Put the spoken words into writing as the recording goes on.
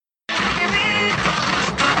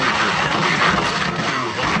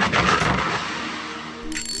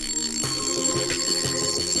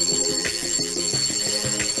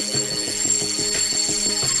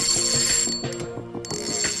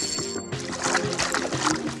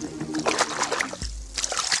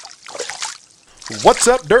What's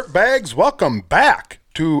up, dirtbags? Welcome back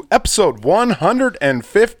to episode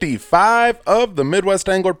 155 of the Midwest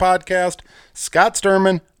Angler Podcast. Scott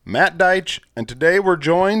Sturman, Matt Deitch, and today we're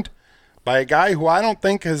joined by a guy who I don't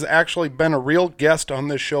think has actually been a real guest on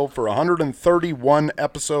this show for 131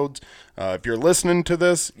 episodes. If you're listening to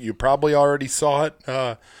this, you probably already saw it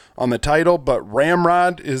on the title, but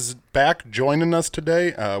Ramrod is back joining us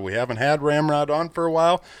today. We haven't had Ramrod on for a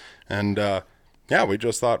while, and we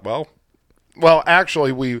just thought, well,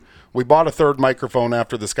 actually, we bought a third microphone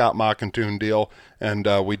after the Scott Mockentune deal, and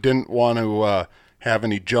we didn't want to have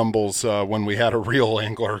any jumbles when we had a real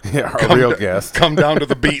angler guest come down to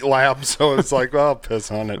the beat lab. So it's like, well,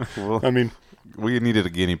 piss on it. Well, I mean, we needed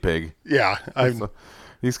a guinea pig. Yeah.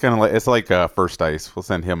 He's kind of like, it's like first ice. We'll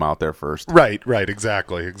send him out there first. Right.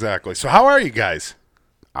 Exactly. So how are you guys?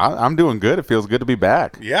 I'm doing good. It feels good to be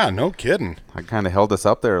back. Yeah, no kidding. I kind of held us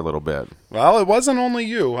up there a little bit. Well, it wasn't only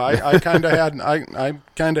you. I kind of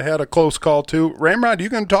had a close call too. Ramrod, you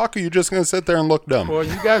gonna talk, or you just gonna sit there and look dumb? Well,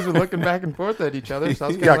 you guys were looking back and forth at each other, so I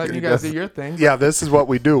was kind of letting you guys do your thing. Yeah, this is what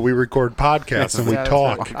we do. We record podcasts and we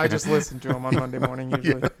talk. Right. I just listen to them on Monday morning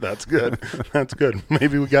usually. Yeah, that's good. That's good.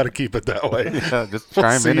 Maybe we got to keep it that way. Yeah, just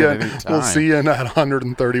chime in at any time. We'll see you in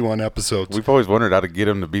 131 episodes. We've always wondered how to get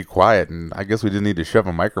him to be quiet, and I guess we just need to shove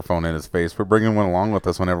a microphone in his face. We're bringing one along with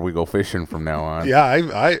us whenever we go fishing from now on. Yeah,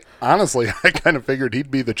 I honestly, I kind of figured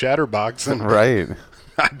he'd be the chatterbox. And right.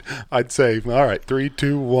 I'd say, all right, 3,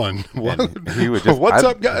 2, 1. He would just, what's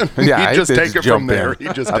up, guys? Yeah, he'd just take it from there.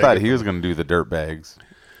 I thought he was going to do the dirt bags.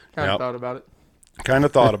 Kind of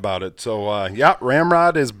thought about it. So,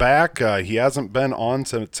 Ramrod is back. He hasn't been on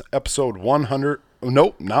since episode 100.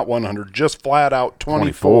 Nope, not 100. Just flat out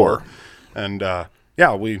 24. And,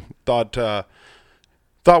 we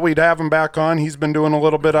thought we'd have him back on. He's been doing a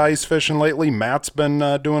little bit of ice fishing lately. Matt's been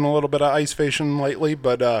doing a little bit of ice fishing lately.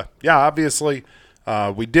 But, obviously,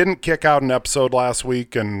 we didn't kick out an episode last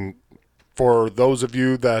week. And for those of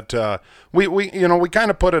you that we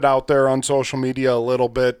kind of put it out there on social media a little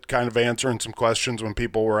bit, kind of answering some questions when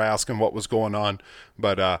people were asking what was going on.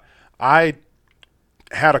 But I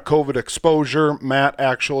had a COVID exposure. Matt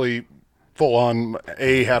actually full on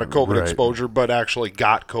had a COVID exposure, but actually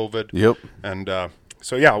got COVID. Yep. And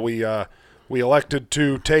we elected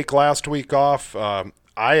to take last week off.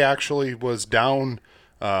 I actually was down.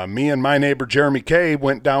 Me and my neighbor Jeremy Kay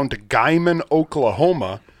went down to Guyman,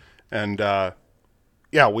 Oklahoma, and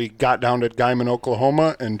we got down to Guyman,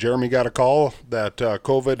 Oklahoma, and Jeremy got a call that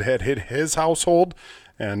COVID had hit his household,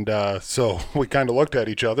 and so we kind of looked at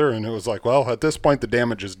each other, and it was like, well, at this point the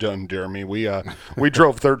damage is done, Jeremy. We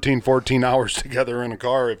drove 13, 14 hours together in a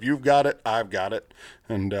car. If you've got it, I've got it,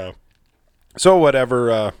 and so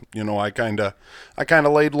whatever, I kind of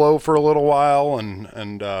laid low for a little while,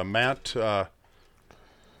 and Matt.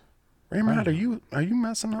 Ramrod, are you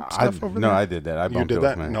messing up stuff over there? No, I did that. You did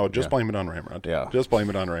that? No, just blame it on Ramrod. Yeah. Just blame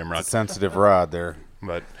it on Ramrod. It's a sensitive rod there.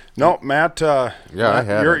 But no, Matt. I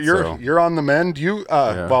had you're on the mend.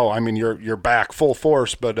 Well, I mean, you're back full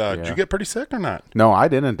force. But did you get pretty sick or not? No, I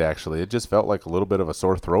didn't actually. It just felt like a little bit of a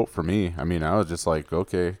sore throat for me. I mean, I was just like,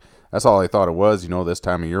 okay, that's all I thought it was. This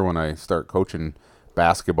time of year when I start coaching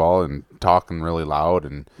basketball and talking really loud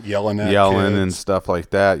and yelling kids and stuff like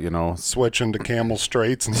that, switching to Camel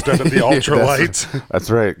Straights instead of the ultralights. That's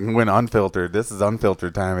right. When unfiltered, this is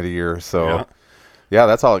unfiltered time of the year. So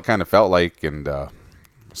that's all it kind of felt like. And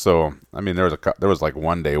so I mean, there was like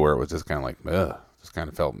one day where it was just kind of like, just kind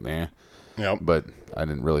of felt meh. Yeah. But I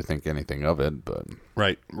didn't really think anything of it. But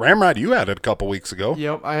right, Ramrod, you had it a couple weeks ago.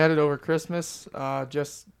 Yep, I had it over Christmas.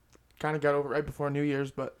 Just kind of got over it right before New Year's,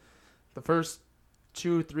 but the first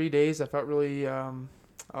 2-3 days I felt really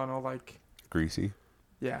greasy.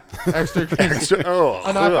 Yeah, extra greasy.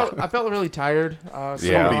 I felt really tired.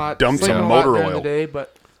 Somebody dumped some motor oil during the day,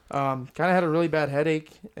 but kind of had a really bad headache,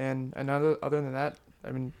 and other than that,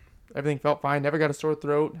 I mean, everything felt fine. Never got a sore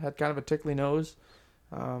throat. Had kind of a tickly nose.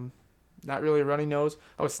 Not really a runny nose.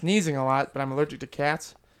 I was sneezing a lot, but I'm allergic to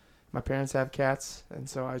cats. My parents have cats, and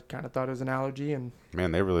so I kind of thought it was an allergy. And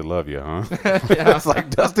man, they really love you, huh? Yeah. It's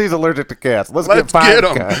like Dusty's allergic to cats. Let's get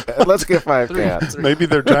 5 Let's get 5 cats. Maybe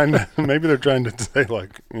they're trying to say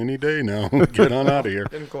like any day now. Get on out of here.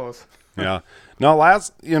 Getting close. Yeah. No,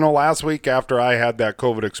 last week after I had that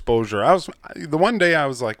COVID exposure, the one day I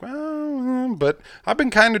was like, well, but I've been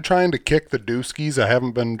kind of trying to kick the dooskies. I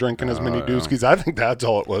haven't been drinking as many dooskies. I think that's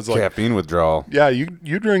all it was. Like, caffeine withdrawal. Yeah, you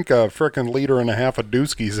drink a frickin' 1.5 liters of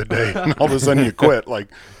dooskies a day, and all of a sudden you quit. Like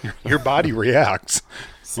your body reacts.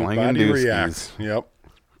 Slinging dooskies. Yep.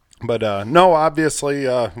 But no, obviously,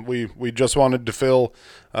 we just wanted to fill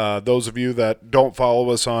those of you that don't follow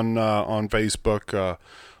us on Facebook.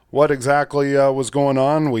 what exactly was going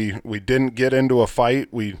on. We didn't get into a fight.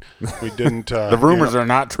 We didn't. The rumors are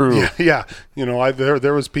not true. Yeah.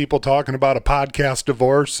 There was people talking about a podcast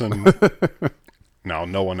divorce, and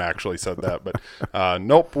no one actually said that. But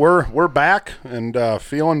nope, we're back and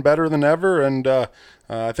feeling better than ever. And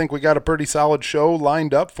I think we got a pretty solid show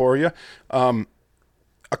lined up for you.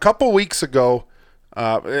 A couple weeks ago,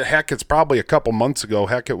 heck, it's probably a couple months ago.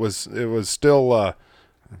 Heck, it was still.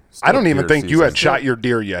 I don't even think you had shot your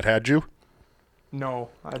deer yet, had you? No,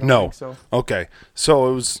 I don't think so. Okay. So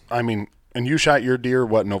it was, and you shot your deer,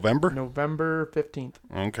 what, November? November 15th.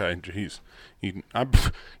 Okay, jeez. You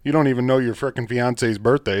don't even know your frickin' fiance's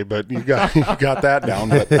birthday, but you got that down.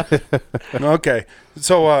 But, okay.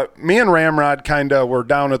 So me and Ramrod kind of were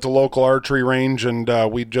down at the local archery range, and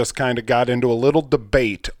we just kind of got into a little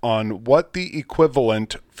debate on what the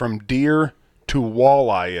equivalent from deer to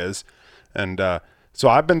walleye is. And so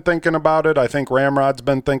I've been thinking about it. I think Ramrod's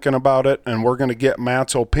been thinking about it, and we're going to get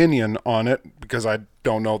Matt's opinion on it because I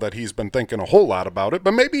don't know that he's been thinking a whole lot about it,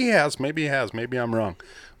 but maybe he has. Maybe I'm wrong.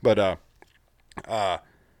 But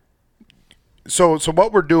so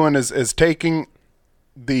what we're doing is taking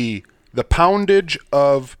the poundage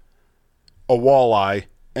of a walleye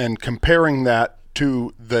and comparing that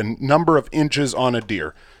to the number of inches on a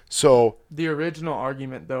deer. So the original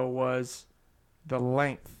argument though was the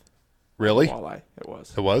length. Really? Walleye. It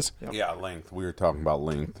was. It was? Yep. Yeah, length. We were talking about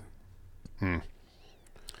length.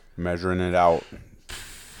 Measuring it out.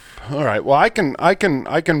 All right. Well, I can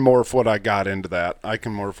morph what I got into that.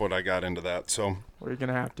 So Well, you're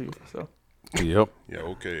gonna have to. So. Yep. Yeah.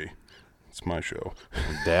 Okay. It's my show.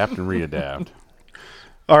 Adapt and readapt.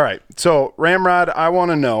 All right. So Ramrod, I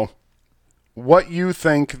want to know what you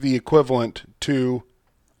think the equivalent to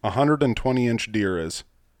a 120-inch deer is.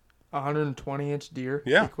 120-inch deer.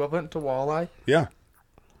 Yeah. Equivalent to walleye. Yeah.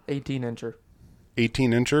 18-incher.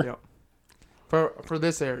 18-incher. Yep. For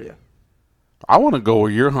this area. I want to go where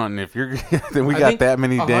you're hunting. If you're, then we got that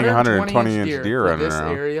many dang 120-inch deer running this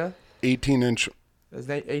around. Area. 18-inch. Is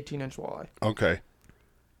 18-inch walleye. Okay.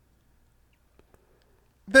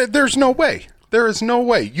 There's no way. There is no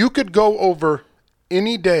way you could go over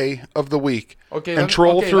any day of the week and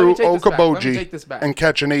troll through Okoboji and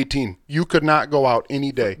catch an 18. You could not go out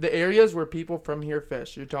any day. The areas where people from here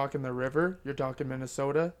fish, you're talking the river, you're talking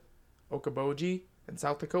Minnesota, Okoboji, and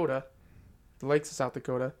South Dakota, the lakes of South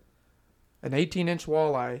Dakota. An 18-inch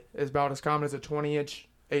walleye is about as common as a 20-inch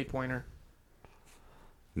 8-pointer.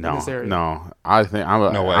 No. I think I'm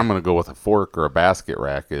going to go with a fork or a basket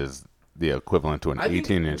rack is the equivalent to an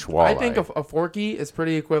 18-inch walleye. I think a forky is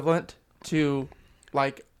pretty equivalent to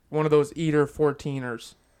like one of those eater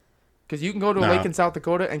 14ers. Because you can go to a lake in South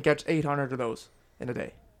Dakota and catch 800 of those in a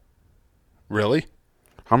day. Really?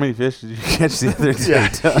 How many fish did you catch the other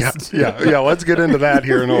day? Yeah. Let's get into that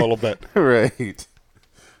here in a little bit. Right.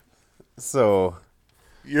 So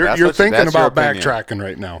you're thinking about backtracking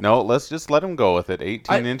right now. No, let's just let him go with it.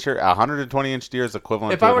 18-incher, 120-inch deer is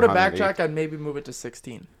equivalent. If I were to backtrack, I'd maybe move it to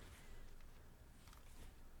 16.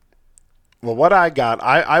 Well, what I got,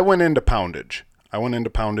 I went into poundage.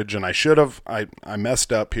 And I should have. I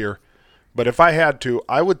messed up here. But if I had to,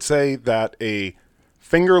 I would say that a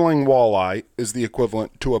fingerling walleye is the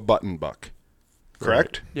equivalent to a button buck.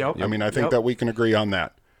 Correct? Right. Yep. I mean, I think that we can agree on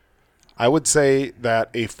that. I would say that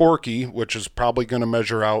a forky, which is probably going to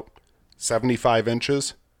measure out 75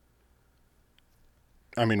 inches.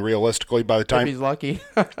 I mean, realistically, by the time... If he's lucky.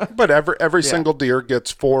 But every single deer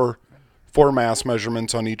gets four mass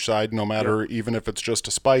measurements on each side, no matter, even if it's just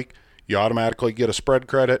a spike. You automatically get a spread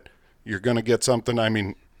credit. You're going to get something. I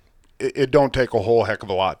mean, it don't take a whole heck of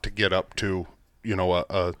a lot to get up to,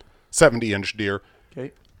 a 70-inch deer.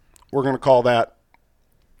 Okay. We're going to call that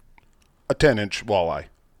a 10-inch walleye.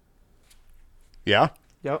 Yeah?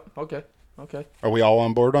 Yep. Okay. Are we all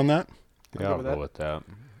on board on that? Yeah, I'll go with that.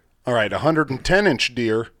 All right, 110-inch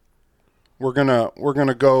deer. We're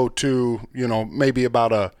gonna go to, maybe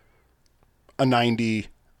about a 90.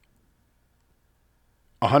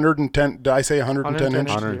 110. Did I say 110 inch?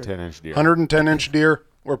 110-inch deer. 110-inch deer.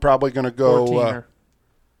 We're probably gonna go 14er.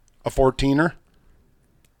 A 14er.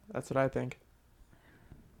 That's what I think.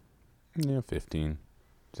 Yeah, 15,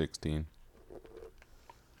 16.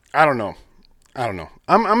 I don't know. I'm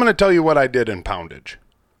going to tell you what I did in poundage.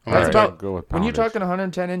 That's about, go with when you're poundage. talking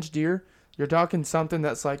 110-inch deer, you're talking something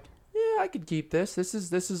that's like, yeah, I could keep this. This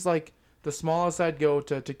is like the smallest I'd go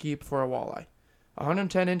to keep for a walleye.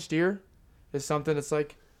 110-inch deer is something that's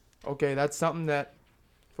like, okay, that's something that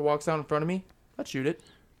if it walks out in front of me, I'd shoot it.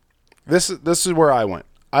 This is where I went.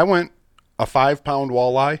 I went a 5-pound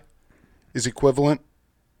walleye is equivalent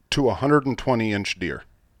to a 120-inch deer.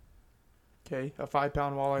 Okay, a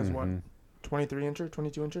 5-pound walleye is what? Mm-hmm. 23 incher,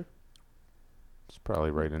 22 incher? It's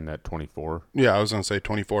probably right in that 24. Yeah, I was going to say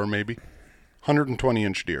 24 maybe.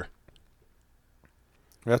 120-inch deer.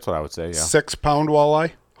 That's what I would say, yeah. 6-pound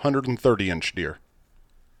walleye, 130-inch deer.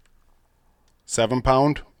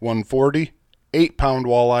 7-pound, 140. 8-pound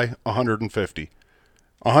walleye, 150.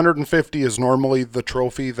 150 is normally the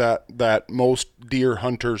trophy that most deer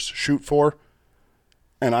hunters shoot for.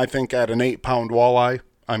 And I think at an 8-pound walleye,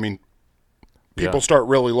 I mean, people start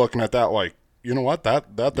really looking at that like, you know what,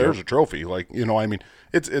 that there's a trophy. Like, you know, I mean,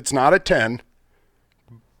 it's not a 10,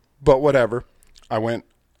 but whatever. I went,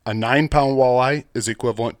 a 9-pound walleye is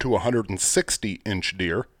equivalent to a 160-inch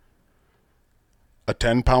deer. A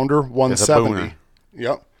 10-pounder, 170.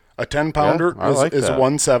 Yep. A 10-pounder is a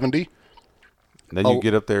 170. Then you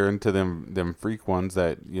get up there into them freak ones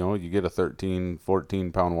that, you know, you get a 13,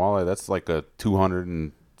 14-pound walleye. That's like a 200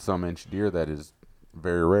 and some inch deer that is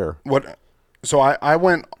very rare. What? So I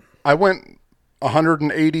went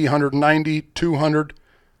 180, 190, 200.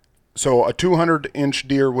 So a 200-inch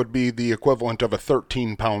deer would be the equivalent of a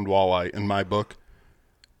 13-pound walleye in my book.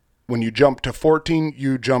 When you jump to 14,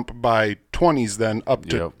 you jump by 20s then up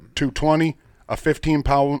to 220. A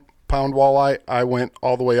 15-pound walleye, I went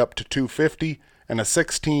all the way up to 250. And a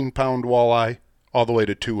 16-pound walleye all the way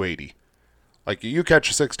to 280. Like, you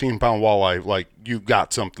catch a 16-pound walleye, like, you've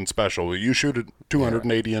got something special. You shoot a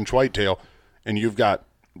 280-inch whitetail, and you've got,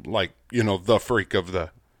 like, you know, the freak of the...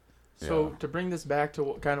 So, to bring this back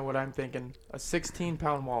to kind of what I'm thinking, a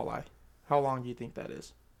 16-pound walleye, how long do you think that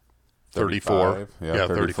is? 34. Yeah,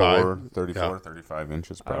 35. 35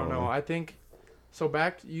 inches probably. I don't know. I think... So,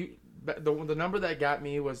 the number that got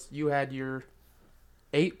me was you had your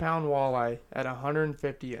 8-pound walleye at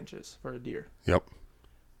 150 inches for a deer. Yep.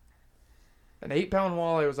 An 8-pound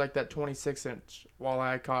walleye was like that 26-inch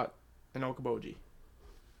walleye I caught in Okoboji.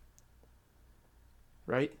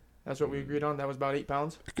 Right? That's what we agreed on? That was about 8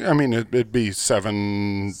 pounds? I mean, it'd be 6,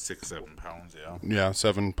 7 pounds, yeah. Yeah,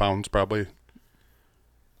 7 pounds probably.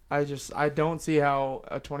 I don't see how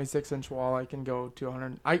a 26-inch walleye can go to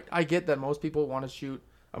 100. I get that most people want to shoot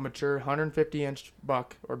a mature 150-inch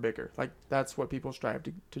buck or bigger. Like, that's what people strive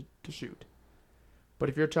to shoot. But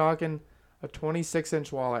if you're talking a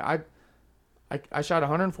 26-inch walleye, I shot a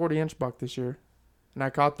 140-inch buck this year, and I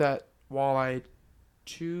caught that walleye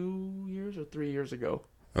 2 years or 3 years ago.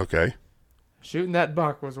 Okay. Shooting that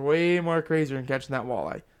buck was way more crazier than catching that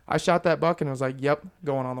walleye. I shot that buck, and it was like, yep,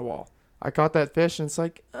 going on the wall. I caught that fish, and it's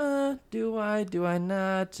like, do I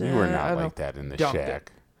not? You were not like that in the shack.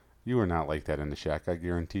 It. You were not like that in the shack. I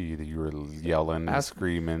guarantee you that you were yelling and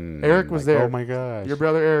screaming. Eric was there. Oh, my gosh. Your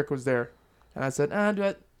brother Eric was there. And I said, do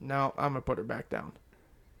it. No, I'm going to put her back down.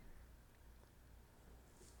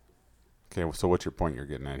 Okay, so what's your point you're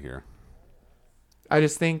getting at here? I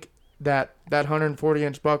just think that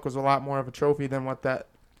 140-inch buck was a lot more of a trophy than what that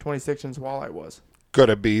 26-inch walleye was.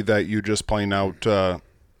 Could it be that you just plain out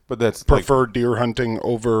but that's prefer deer hunting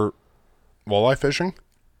over walleye fishing?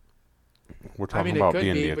 We're talking about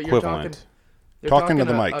being the equivalent. You're talking to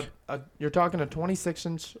the mic. You're talking a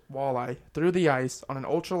 26-inch walleye through the ice on an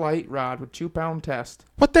ultralight rod with 2-pound test.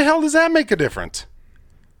 What the hell does that make a difference?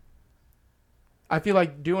 I feel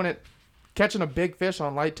like catching a big fish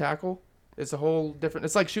on light tackle is a whole different.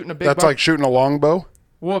 It's like shooting a big. That's buck. like shooting a longbow.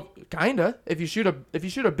 Well, kinda. If you shoot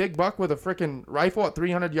a big buck with a freaking rifle at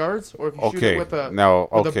 300 yards, or if you shoot it with a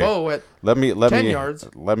bow at 10 yards.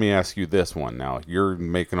 Let me ask you this one now. You're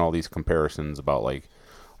making all these comparisons about like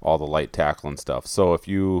all the light tackle and stuff. So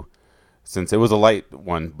since it was a light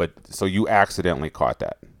one, so you accidentally caught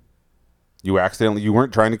that. You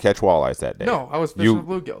weren't trying to catch walleyes that day. No, I was fishing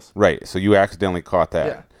with bluegills. Right. So you accidentally caught that.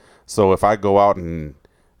 Yeah. So if I go out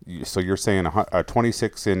so you're saying a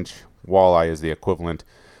 26-inch walleye is the equivalent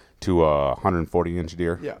to a 140-inch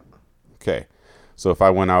deer? Yeah. Okay. So if I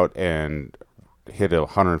went out and hit a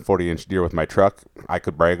 140-inch deer with my truck, I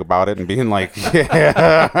could brag about it and being like,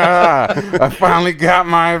 yeah, I finally got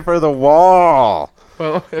mine for the wall.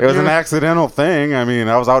 Well, it was an accidental thing. I mean, maybe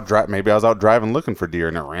I was out driving looking for deer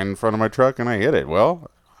and it ran in front of my truck and I hit it. Well,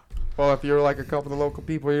 if you were like a couple of the local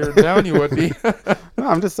people here in town, you would be. No,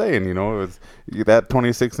 I'm just saying, that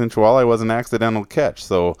 26-inch walleye was an accidental catch.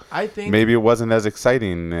 So I think maybe it wasn't as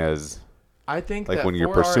exciting as like that when you're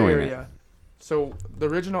for pursuing our area, So the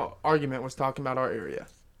original argument was talking about our area.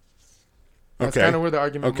 That's kind of where the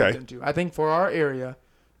argument moved into. I think for our area,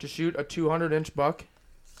 to shoot a 200-inch buck,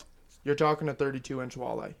 you're talking a 32-inch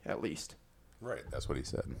walleye at least. Right, that's what he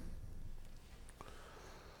said.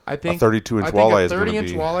 I think a 32-inch walleye is a going to be...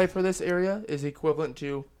 30-inch walleye for this area is equivalent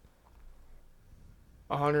to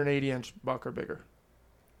a 180-inch buck or bigger.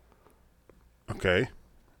 Okay.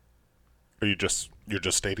 you're just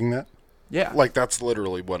stating that? Yeah. Like, that's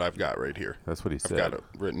literally what I've got right here. That's what he said. I've got it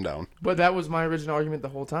written down. But that was my original argument the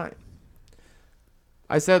whole time.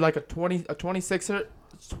 I said like a 26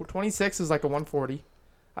 is like a 140.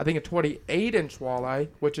 I think a 28-inch walleye,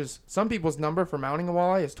 which is some people's number for mounting a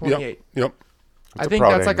walleye, is 28. Yep. I think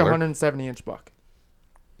that's like a 170-inch buck.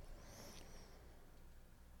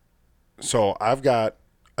 So I've got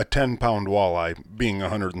a 10-pound walleye being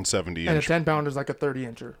 170 And a inch. 10-pounder is like a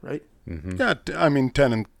 30-incher, right? Mm-hmm. Yeah, I mean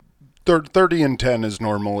 30 and 10 is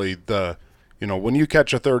normally the, when you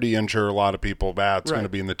catch a 30-incher, a lot of people, it's going to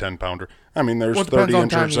be in the 10-pounder. I mean, there's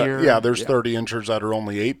 30-inchers. There's 30-inchers that are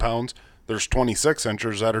only 8 pounds. There's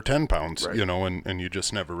 26-inchers that are 10 pounds, right. And you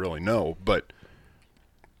just never really know. But,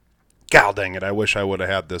 God dang it, I wish I would have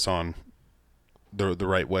had this on the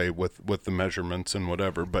right way with the measurements and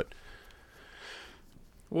whatever. But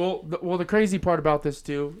Well, the crazy part about this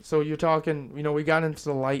too. So you're talking, we got into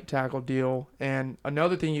the light tackle deal, and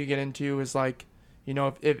another thing you get into is like,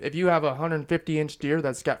 if you have a 150-inch deer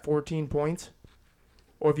that's got 14 points,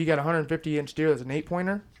 or if you got a 150-inch deer that's an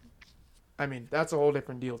 8-pointer, I mean that's a whole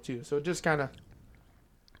different deal too. So just kind of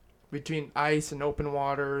between ice and open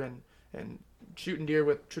water and shooting deer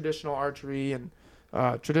with traditional archery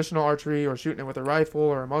or shooting it with a rifle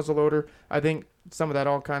or a muzzleloader, I think some of that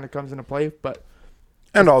all kind of comes into play, but.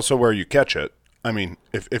 And also where you catch it. I mean,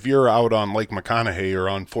 if you're out on Lake McConaughey or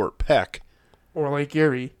on Fort Peck. Or Lake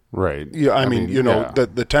Erie. Right. Yeah, I mean,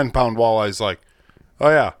 the 10-pound walleye's like, oh,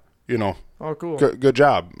 yeah, Oh, cool. Good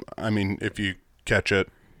job. I mean, if you catch it,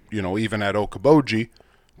 even at Okoboji,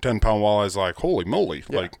 10-pound walleye's like, holy moly,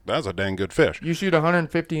 like, that's a dang good fish. You shoot a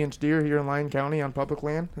 150-inch deer here in Lyon County on public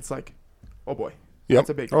land, it's like, oh, boy. Yep. That's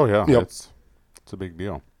a big Oh, yeah. Yep. It's a big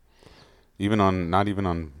deal. Not even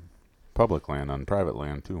on public land, on private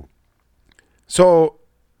land too. So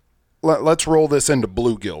let's roll this into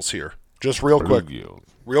bluegills here. Just real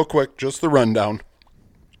quick, just the rundown.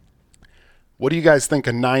 What do you guys think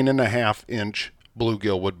a 9.5-inch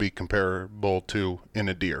bluegill would be comparable to in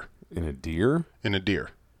a deer? In a deer? In a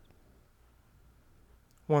deer.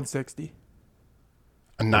 160.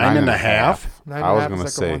 A 9.5? 9.5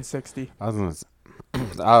 is like a 160.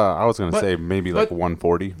 I was gonna say maybe like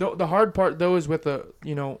 140. The hard part though is with a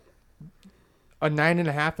 9.5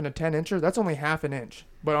 and a 10-incher. That's only half an inch.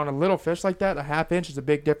 But on a little fish like that, a half inch is a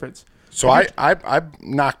big difference. So I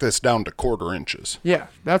knocked this down to 1/4 inches. Yeah,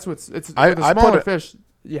 that's with a smaller fish.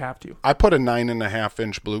 You have to. I put a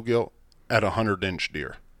 9.5-inch bluegill at a 100-inch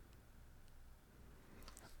deer.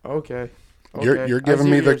 Okay. You're giving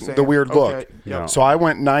me the weird look. Yep. So I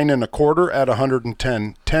went 9 1/4 at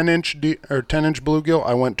 110. 10-inch 10-inch bluegill,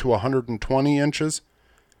 I went to 120 inches.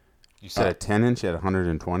 You said a 10-inch at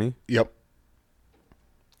 120? Yep.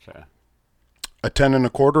 Okay. A 10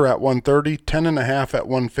 1/4 at 130, 10 1/2 at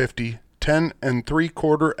 150, 10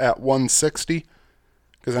 3/4 at 160.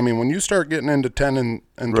 Because I mean, when you start getting into 10 and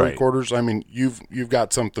 3/4, I mean, you've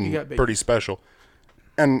got something pretty special.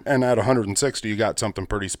 And at 160, you got something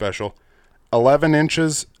pretty special. 11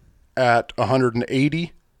 inches at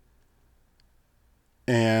 180.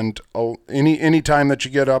 And any time that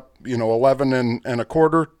you get up, 11 and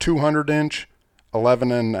 1/4, 200-inch, 11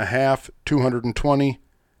 1/2, 220.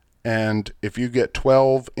 And if you get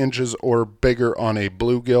 12 inches or bigger on a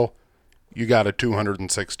bluegill, you got a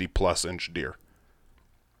 260-plus inch deer.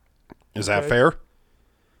 Is that fair?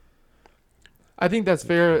 I think that's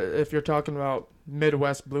fair if you're talking about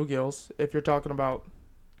Midwest bluegills. If you're talking about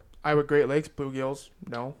Iowa Great Lakes bluegills,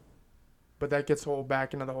 no. But that gets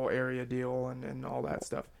back into the whole area deal and all that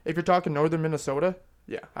stuff. If you're talking northern Minnesota,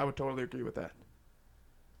 yeah, I would totally agree with that.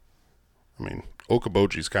 I mean,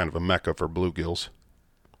 Okoboji's kind of a mecca for bluegills.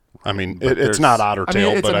 I mean, it's not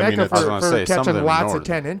ottertail, it's but a mecca for some catching of lots of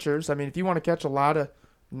 10-inchers. I mean, if you want to catch a lot of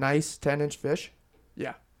nice 10-inch fish,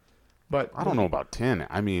 yeah. But I don't know about 10.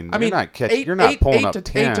 I mean, you're not pulling up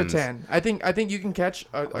 10s. 8 to 10. I think you can catch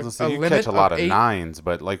a you limit catch a lot of 8. 9s,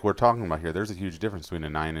 but like we're talking about here, there's a huge difference between a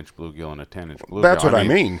 9-inch bluegill and a 10-inch bluegill. That's what I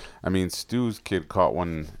mean. I mean, Stu's kid caught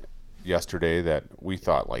one yesterday that we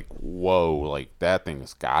thought like, whoa, like that thing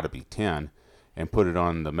has got to be 10, and put it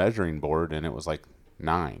on the measuring board, and it was like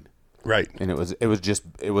 9. Right. And it was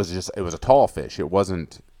a tall fish. It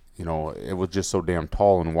wasn't, it was just so damn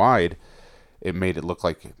tall and wide. It made it look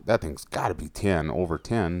like that thing's got to be 10, over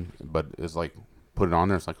 10, but it's like put it on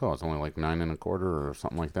there. It's like, oh, it's only like 9 1/4 or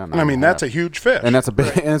something like that. I mean, that's a huge fish, and that's a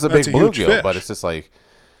big, and it's a that's big bluegill. But it's just like,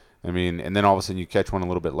 I mean, and then all of a sudden you catch one a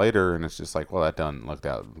little bit later, and it's just like, well, that doesn't look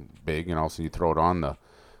that big, and all of a sudden you throw it on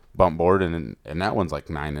bump board, and that one's like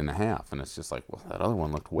 9.5, and it's just like, well, that other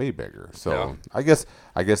one looked way bigger. So Yeah.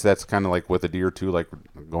 I guess that's kind of like with a deer too, like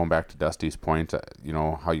going back to Dusty's point,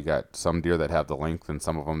 how you got some deer that have the length and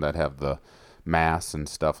some of them that have the mass and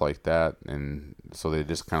stuff like that, and so they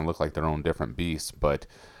just kind of look like their own different beasts. But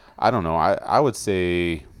I don't know, I would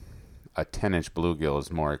say a 10-inch bluegill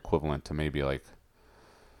is more equivalent to maybe like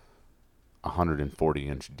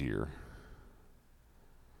 140-inch deer,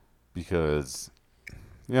 because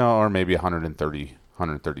or maybe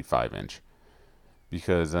 135-inch,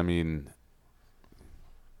 because I mean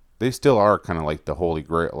they still are kind of like the holy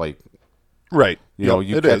grail, like Right.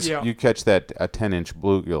 you catch that a 10-inch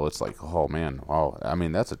bluegill, it's like, oh man, wow, I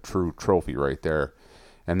mean that's a true trophy right there.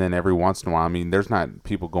 And then every once in a while, I mean, there's not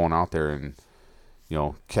people going out there and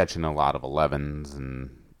catching a lot of 11s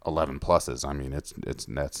and 11 pluses. I mean,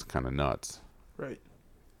 that's kind of nuts. Right.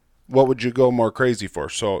 What would you go more crazy for?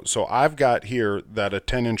 So I've got here that a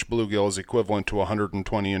 10-inch bluegill is equivalent to a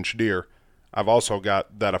 120-inch deer. I've also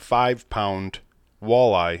got that a 5-pound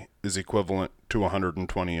walleye is equivalent to a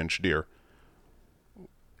 120-inch deer.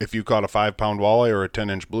 If you caught a 5-pound walleye or a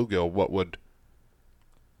 10-inch bluegill, what would?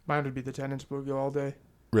 Mine would be the 10-inch bluegill all day.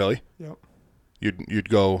 Really? Yep. You'd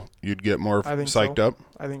get more I think psyched so. up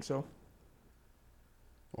I think so.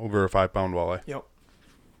 over a 5-pound walleye. Yep.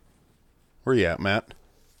 Where you at, Matt?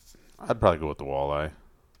 I'd probably go with the walleye.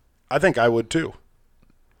 I think I would too.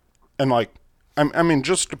 And like, I mean,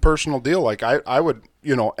 just a personal deal. Like I would,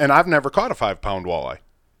 and I've never caught a 5-pound walleye.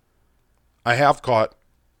 I have caught,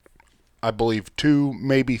 I believe, 2,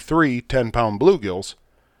 maybe 3 10-pound bluegills.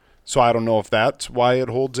 So I don't know if that's why it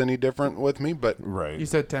holds any different with me, but Right. You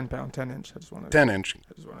said 10-pound, 10-inch. I just wanted 10-inch. to.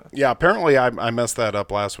 Yeah, apparently I messed that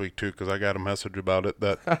up last week too, because I got a message about it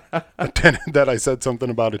that that I said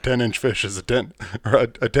something about a 10-inch fish is a 10 or a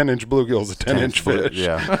 10-inch bluegill is a 10-inch fish.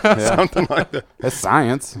 Yeah. Something like that. That's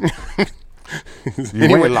science. You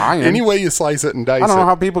Anyway, ain't lying. any way you slice it and dice I don't know it.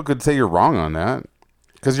 how people could say you're wrong on that,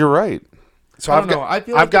 because you're right. So I I've don't know. got I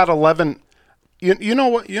feel I've like got 11. You know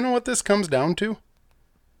what this comes down to?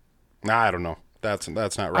 Nah, I don't know. That's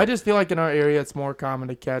not right. I just feel like in our area it's more common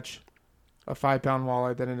to catch a 5-pound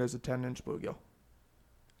walleye than it is a 10-inch bluegill.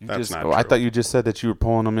 That's not I true. thought you just said that you were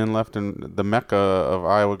pulling them in left and the mecca of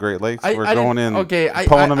Iowa Great Lakes. We're I going didn't- in, okay,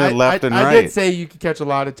 pulling them in left and right. I did say you could catch a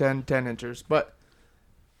lot of 10-inchers, but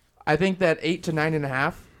I think that 8 to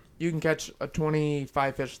 9.5, you can catch a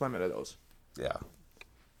 25 fish limit of those. Yeah.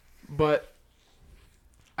 But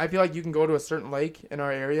I feel like you can go to a certain lake in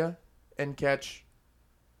our area and catch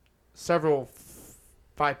several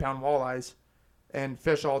 5-pound walleyes and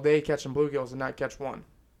fish all day catching bluegills and not catch one.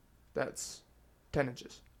 That's 10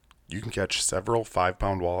 inches. You can catch several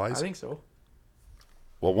 5-pound walleyes. I think so.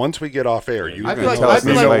 Well, once we get off air, you I can feel like tell us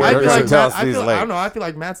these lakes. I You're feel gonna like tell Matt, us these I lakes. don't know. I feel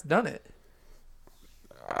like Matt's done it.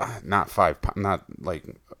 Not 5 pounds. Not like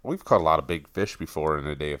we've caught a lot of big fish before in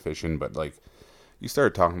a day of fishing, but like you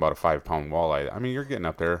started talking about a 5-pound walleye. I mean, you're getting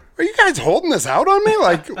up there. Are you guys holding this out on me?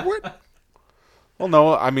 Like what? Well,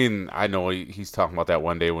 no, I mean, I know he's talking about that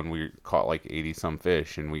one day when we caught like 80 some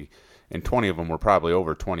fish, and 20 of them were probably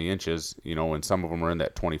over 20 inches, and some of them were in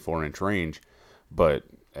that 24-inch range. But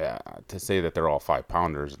to say that they're all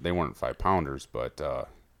 5-pounders, they weren't 5-pounders, but.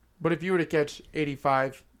 But if you were to catch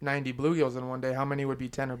 85, 90 bluegills in one day, how many would be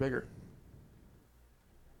 10 or bigger?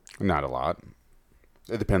 Not a lot.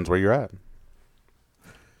 It depends where you're at.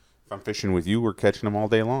 If I'm fishing with you, we're catching them all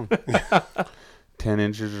day long. 10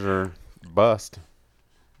 inches or bust.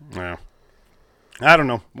 Yeah. I don't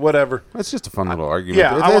know. Whatever. It's just a fun little argument.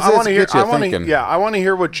 Yeah, I want to hear. Get you I want to. thinking. Yeah, I want to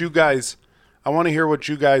hear what you guys. I want to hear what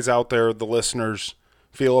you guys out there, the listeners,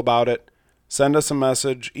 feel about it. Send us a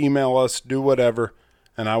message, email us, do whatever,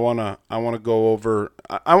 and I wanna go over.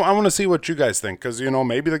 I want to see what you guys think, because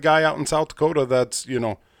maybe the guy out in South Dakota that's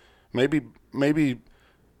maybe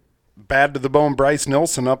bad to the bone Bryce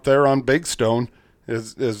Nilsson up there on Big Stone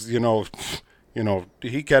is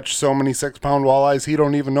he catch so many 6-pound walleyes he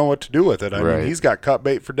don't even know what to do with it. I mean, he's got cut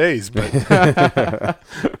bait for days. But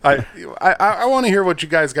I want to hear what you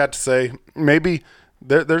guys got to say. Maybe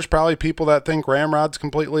there's probably people that think Ramrod's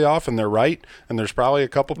completely off and they're right, and there's probably a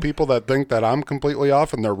couple people that think that I'm completely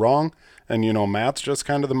off and they're wrong. And Matt's just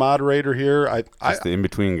kind of the moderator here. Just the in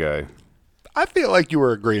between guy. I feel like you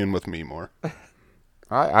were agreeing with me more.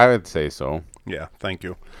 I would say so. Yeah, thank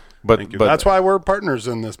you. But that's why we're partners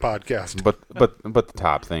in this podcast. But the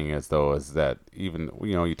top thing is that even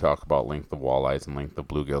you talk about length of walleyes and length of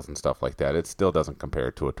bluegills and stuff like that, it still doesn't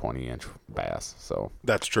compare to a 20-inch bass. So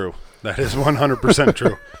that's true. That is 100%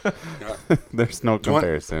 true. There's no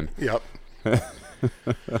comparison. Yep.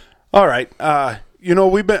 All right.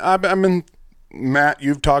 I've been Matt,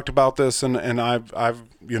 you've talked about this, and I've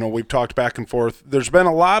we've talked back and forth. There's been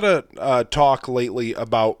a lot of talk lately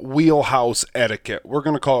about wheelhouse etiquette. We're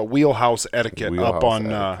going to call it wheelhouse etiquette up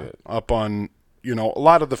on a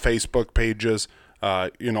lot of the Facebook pages.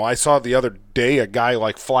 I saw the other day a guy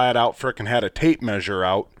like flat out frickin' had a tape measure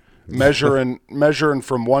out, measuring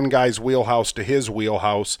from one guy's wheelhouse to his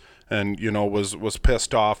wheelhouse, and was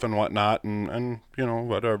pissed off and whatnot, and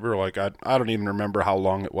whatever. Like I don't even remember how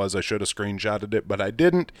long it was. I should have screenshotted it, but I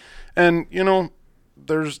didn't. And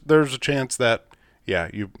there's a chance that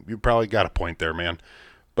you probably got a point there, man.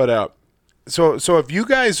 But so if you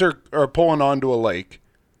guys are pulling onto a lake,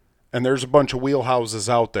 and there's a bunch of wheelhouses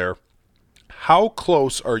out there, how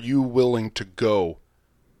close are you willing to go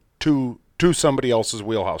to somebody else's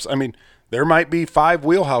wheelhouse? I mean, there might be 5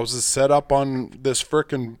 wheelhouses set up on this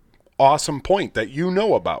frickin' awesome point that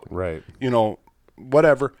about. Right.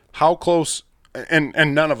 Whatever. How close? And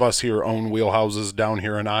none of us here own wheelhouses down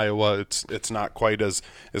here in Iowa. It's not quite as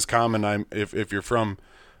common. If you're from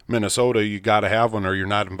Minnesota, you got to have one, or you're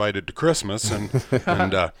not invited to Christmas.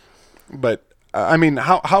 But I mean,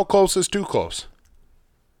 how close is too close?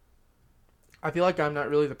 I feel like I'm not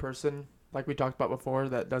really the person, like we talked about before,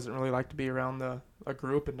 that doesn't really like to be around a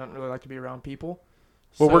group and doesn't really like to be around people.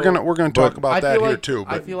 Well, we're gonna talk about that here too.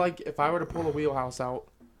 But I feel like if I were to pull a wheelhouse out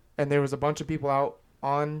and there was a bunch of people out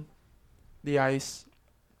on the ice,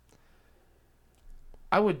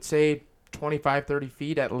 I would say 25, 30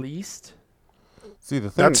 feet at least. See,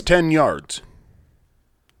 the thing, that's 10 yards.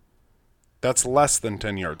 That's less than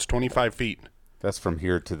 10 yards, 25 feet. That's from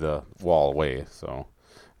here to the wall away, so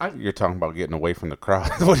you're talking about getting away from the crowd.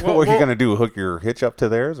 What are you going to do, hook your hitch up to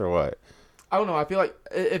theirs or what? I don't know. I feel like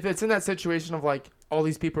if it's in that situation of like all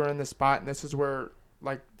these people are in this spot and this is where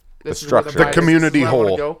like this the is where structure, the community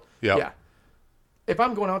hole. Go, Yep. Yeah. If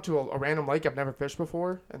I'm going out to a random lake I've never fished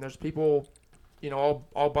before and there's people,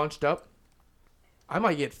 all bunched up, I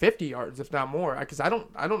might get 50 yards if not more, because I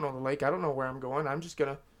don't know the lake. I don't know where I'm going. I'm just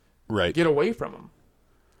gonna get away from them.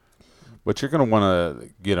 But you're going to want to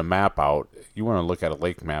get a map out. You want to look at a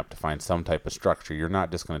lake map to find some type of structure. You're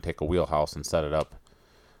not just going to take a wheelhouse and set it up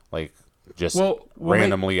like just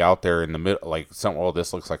randomly out there in the middle. Like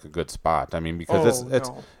this looks like a good spot. I mean, because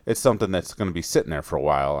it's something that's going to be sitting there for a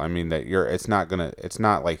while. I mean, it's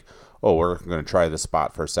not like, oh, we're going to try this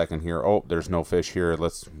spot for a second here. Oh, there's no fish here.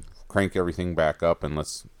 Let's crank everything back up and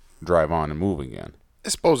let's drive on and move again. I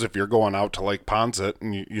suppose if you're going out to Lake Ponset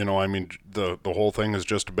and I mean the whole thing is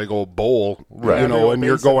just a big old bowl, right? And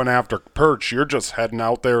you're going after perch, you're just heading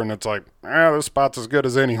out there and it's like, this spot's as good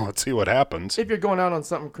as any. Let's see what happens. If you're going out on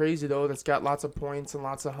something crazy though, that's got lots of points and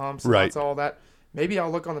lots of humps, and lots of all that, maybe I'll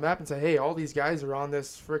look on the map and say, hey, all these guys are on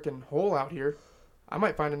this freaking hole out here. I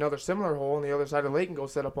might find another similar hole on the other side of the lake and go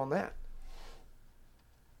set up on that.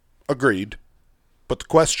 Agreed, but the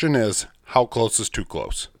question is, how close is too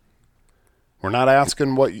close? We're not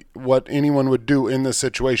asking what anyone would do in this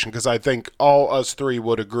situation, because I think all us three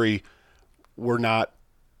would agree we're not.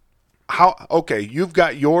 You've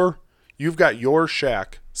got your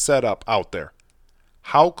shack set up out there.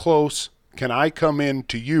 How close can I come in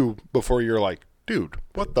to you before you're like, dude,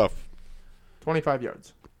 what the 25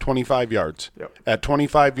 yards. 25 yards. Yep. At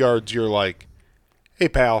 25 yards you're like, hey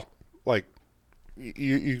pal, like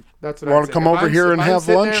you want to come over here and have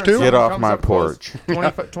lunch too? Get off my porch.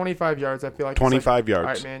 25 yards, I feel like. 25 yards.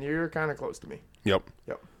 All right, man, you're kind of close to me. Yep.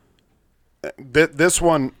 This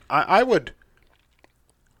one, I would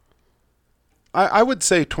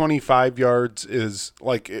say 25 yards is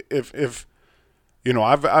like if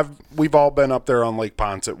we've all been up there on Lake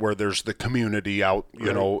Ponset where there's the community out,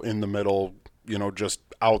 in the middle, just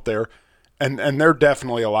out there. And they're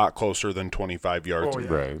definitely a lot closer than 25 yards. Oh, yeah.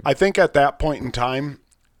 Right. I think at that point in time,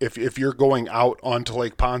 if you're going out onto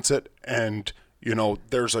Lake Ponset and,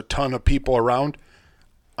 there's a ton of people around,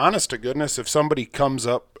 honest to goodness, if somebody comes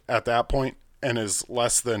up at that point and is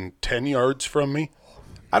less than 10 yards from me,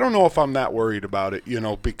 I don't know if I'm that worried about it,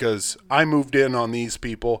 because I moved in on these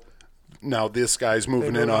people. Now this guy's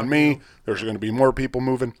moving in on me. There's going to be more people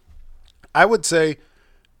moving. I would say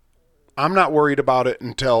I'm not worried about it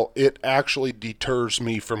until it actually deters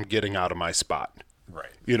me from getting out of my spot.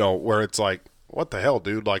 Right. Where it's like, what the hell,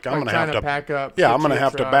 dude? Like I'm going to have to pack up. Yeah, I'm going to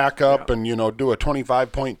have to back up and, do a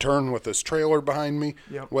 25-point turn with this trailer behind me,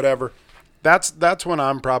 whatever. That's when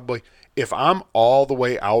I'm probably, if I'm all the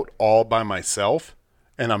way out all by myself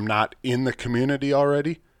and I'm not in the community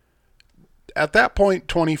already, at that point,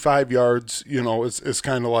 25 yards, is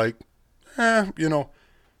kind of like, I'm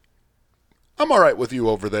all right with you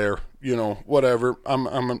over there, whatever.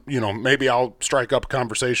 I'm maybe I'll strike up a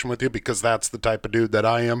conversation with you because that's the type of dude that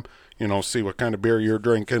I am, see what kind of beer you're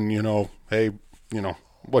drinking, hey,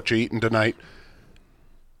 what you eating tonight?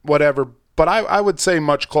 Whatever. But I would say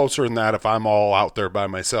much closer than that if I'm all out there by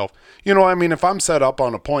myself. If I'm set up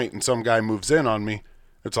on a point and some guy moves in on me,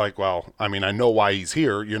 it's like, well, I know why he's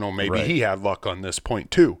here. Maybe Right. he had luck on this point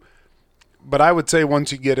too. But I would say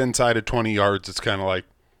once you get inside of 20 yards, it's kind of like,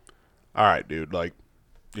 all right, dude, like,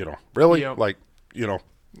 really? Yep. Like,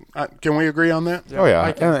 can we agree on that? Oh yeah,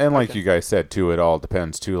 I can- and I like can. you guys said too, it all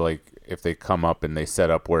depends too. Like if they come up and they set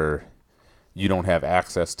up where you don't have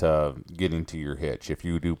access to getting to your hitch, if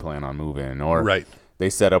you do plan on moving, or Right. they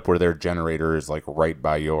set up where their generator is like right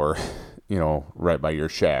by your, right by your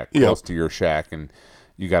shack, Yep. close to your shack, and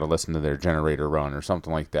you got to listen to their generator run or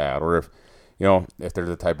something like that. Or if they're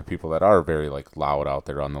the type of people that are very like loud out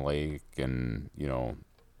there on the lake, and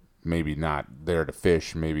maybe not there to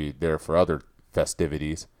fish, maybe there for other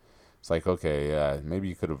festivities. It's like, okay, maybe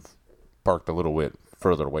you could have parked a little bit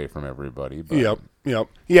further away from everybody. But Yep.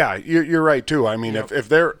 Yeah, you're right too. Yep. If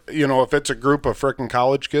they're, if it's a group of frickin'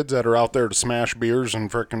 college kids that are out there to smash beers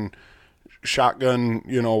and frickin' shotgun,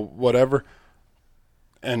 whatever,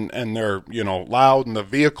 and they're, loud and the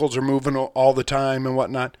vehicles are moving all the time and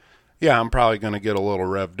whatnot, yeah, I'm probably going to get a little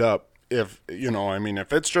revved up. If,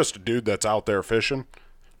 if it's just a dude that's out there fishing,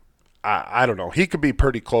 I don't know. He could be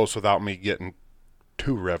pretty close without me getting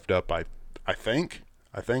too revved up, I think.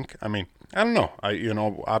 I don't know.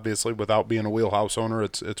 Obviously without being a wheelhouse owner,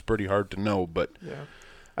 it's pretty hard to know, but Yeah.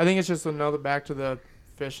 I think it's just another back to the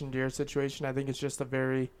fish and deer situation. I think it's just a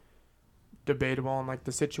very debatable and like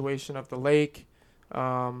the situation of the lake,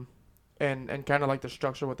 and kind of like the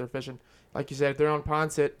structure what they're fishing. Like you said, if they're on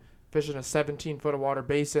Ponset fishing a 17-foot of water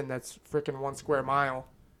basin that's freaking 1 square mile,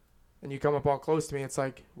 and you come up all close to me, it's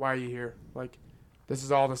like, why are you here? Like, this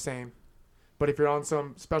is all the same. But if you're on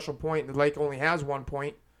some special point and the lake only has 1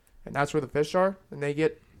 point, and that's where the fish are, and they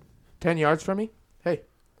get 10 yards from me, hey,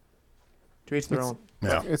 to each their own.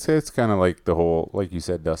 yeah. it's kind of like the whole, like you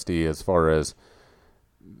said, Dusty, as far as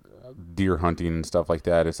deer hunting and stuff like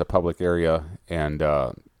that. It's a public area, and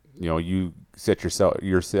you set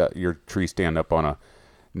your tree stand up on a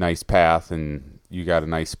nice path, and you got a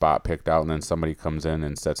nice spot picked out, and then somebody comes in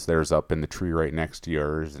and sets theirs up in the tree right next to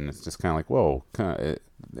yours, and it's just kind of like, whoa,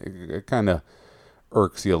 it kind of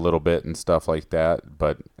irks you a little bit and stuff like that.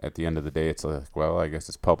 But at the end of the day, it's like, well, I guess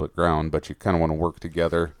it's public ground, but you kind of want to work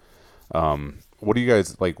together. What do you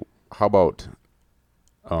guys like? How about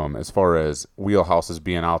as far as wheelhouses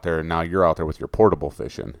being out there, and now you're out there with your portable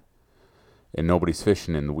fishing, and nobody's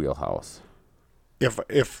fishing in the wheelhouse?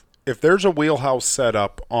 If there's a wheelhouse set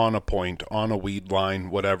up on a point, on a weed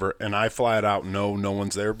line, whatever, and I flat out know no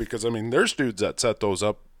one's there, because there's dudes that set those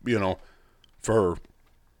up, for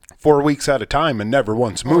 4 weeks at a time and never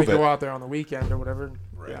once Only move it. go out there on the weekend or whatever.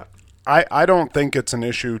 Right. Yeah. I don't think it's an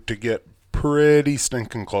issue to get pretty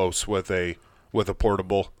stinking close with a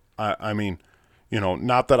portable.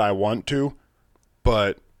 Not that I want to,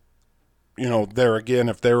 but there again,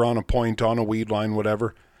 if they're on a point, on a weed line,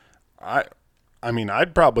 whatever,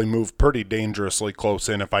 I'd probably move pretty dangerously close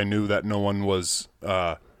in if I knew that no one was,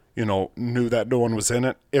 knew that no one was in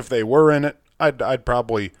it. If they were in it, I'd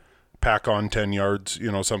probably pack on 10 yards,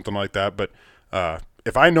 something like that. But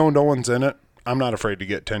if I know no one's in it, I'm not afraid to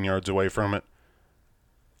get 10 yards away from it,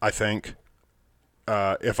 I think.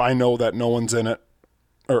 If I know that no one's in it,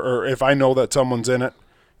 or if I know that someone's in it,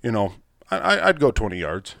 I'd go 20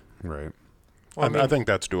 yards. Right. Well, I think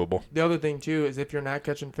that's doable. The other thing, too, is if you're not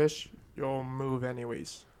catching fish, you'll move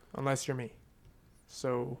anyways, unless you're me.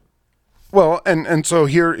 So... Well, and so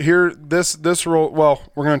here this rule. Well,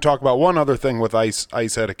 we're going to talk about one other thing with ice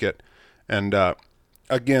etiquette, and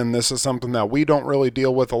again, this is something that we don't really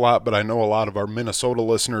deal with a lot, but I know a lot of our Minnesota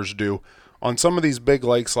listeners do. On some of these big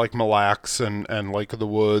lakes like Mille Lacs and Lake of the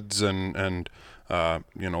Woods and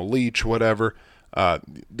Leech, whatever,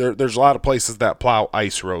 there's a lot of places that plow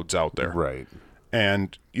ice roads out there, Right.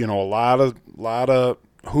 and a lot of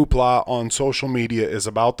hoopla on social media is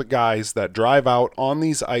about the guys that drive out on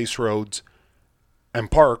these ice roads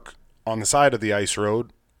and park on the side of the ice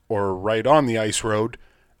road or right on the ice road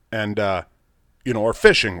and, are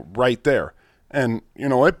fishing right there. And,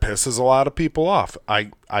 it pisses a lot of people off.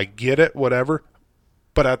 I get it, whatever.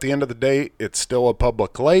 But at the end of the day, it's still a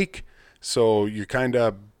public lake. So you kind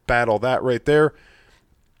of battle that right there.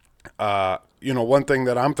 One thing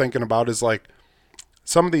that I'm thinking about is like,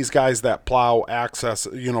 some of these guys that plow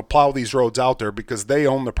these roads out there because they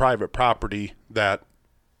own the private property that,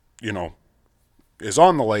 is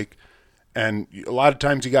on the lake. And a lot of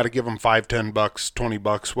times you got to give them $5, $10,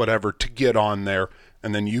 $20, whatever, to get on there.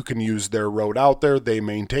 And then you can use their road out there. They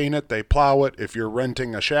maintain it. They plow it. If you're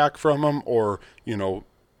renting a shack from them or,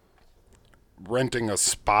 renting a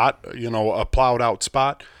spot, a plowed out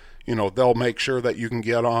spot, they'll make sure that you can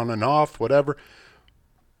get on and off, whatever.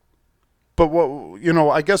 But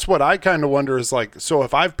I guess what I kind of wonder is like, so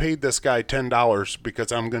if I've paid this guy $10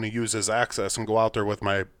 because I'm going to use his access and go out there with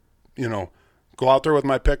my,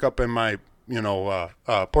 pickup and my,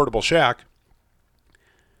 portable shack,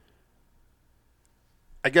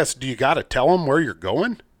 I guess, do you got to tell him where you're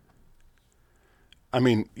going? I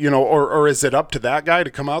mean, or is it up to that guy to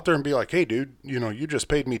come out there and be like, hey, dude, you just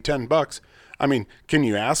paid me $10. I mean, can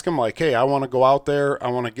you ask him like, hey, I want to go out there. I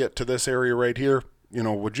want to get to this area right here.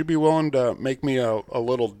 Would you be willing to make me a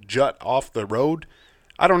little jut off the road?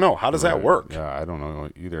 I don't know. How does that work? Yeah, I don't know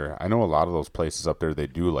either. I know a lot of those places up there, they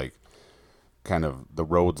do like kind of the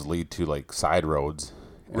roads lead to like side roads.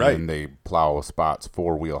 And right. then they plow spots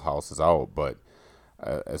for wheelhouses out. But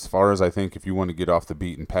as far as I think, if you want to get off the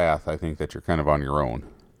beaten path, I think that you're kind of on your own.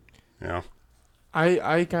 Yeah.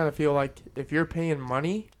 I kind of feel like if you're paying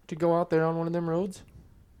money to go out there on one of them roads,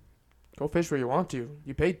 go fish where you want to.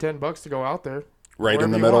 You paid $10 to go out there. Right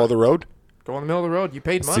in the middle of the road? Go in the middle of the road. You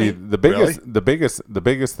paid money. See, the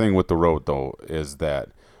biggest thing with the road though is that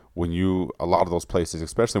when a lot of those places,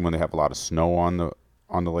 especially when they have a lot of snow on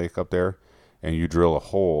the lake up there, and you drill a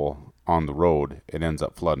hole on the road, it ends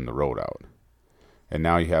up flooding the road out. And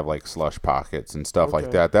now you have like slush pockets and stuff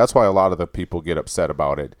like that. That's why a lot of the people get upset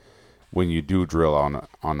about it when you do drill on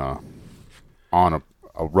a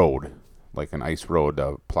road, like an ice road,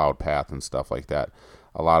 a plowed path and stuff like that.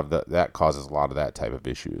 A lot of that causes a lot of that type of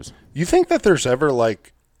issues. You think that there's ever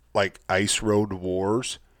like ice road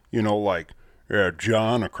wars? Like, yeah,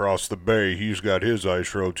 John across the bay, he's got his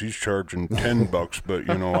ice roads. He's charging $10, but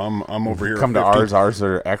I'm over here. Come to ours. Ours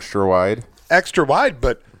are extra wide. Extra wide,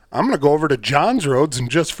 but I'm gonna go over to John's roads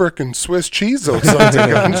and just frickin' Swiss cheese those sons of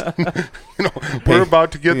guns. We're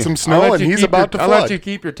about to get some snow, and he's about to flood. I'll let you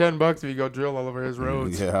keep your $10 if you go drill all over his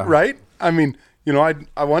roads. Yeah. Right? I mean,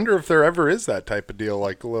 I wonder if there ever is that type of deal,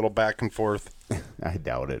 like a little back and forth. I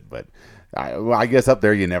doubt it, but I guess up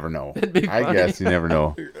there you never know. I guess you never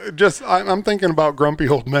know. I'm thinking about grumpy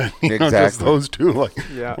old men. Exactly. Just those two, like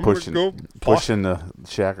pushing the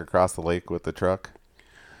shack across the lake with the truck.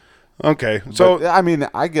 Okay, so but, I mean,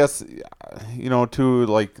 I guess too,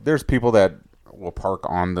 like there's people that will park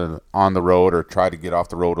on the road or try to get off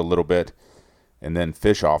the road a little bit and then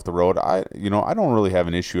fish off the road. I don't really have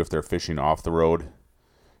an issue if they're fishing off the road.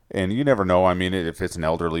 And you never know. I mean, if it's an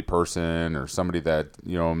elderly person or somebody that,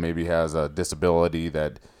 maybe has a disability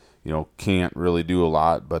that, can't really do a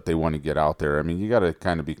lot, but they want to get out there. I mean, you got to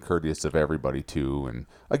kind of be courteous of everybody too. And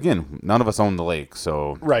again, none of us own the lake.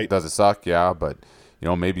 So right. Does it suck? Yeah. But,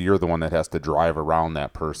 maybe you're the one that has to drive around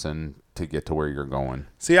that person to get to where you're going.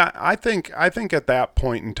 See, I think at that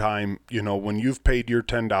point in time, when you've paid your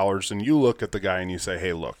 $10 and you look at the guy and you say,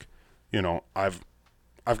 hey, look, I've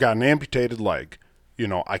got an amputated leg.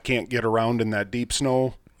 I can't get around in that deep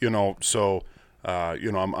snow, so,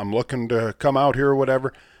 I'm looking to come out here or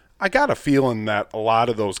whatever. I got a feeling that a lot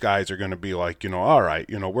of those guys are going to be like, all right,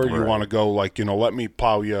 where you want to go, like, let me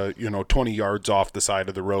plow you, 20 yards off the side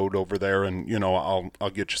of the road over there and, I'll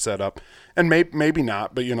get you set up. And maybe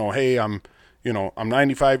not, but, hey, I'm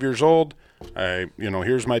 95 years old.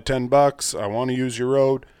 Here's my $10. I want to use your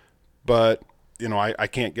road, but I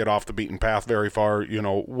can't get off the beaten path very far.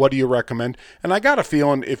 What do you recommend? And I got a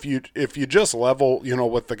feeling if you just level,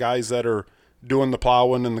 with the guys that are doing the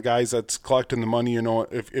plowing and the guys that's collecting the money,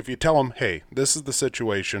 if you tell them, hey, this is the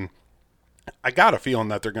situation, I got a feeling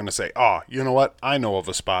that they're going to say, oh, you know what? I know of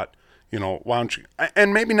a spot, why don't you?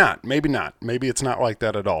 And maybe not. Maybe it's not like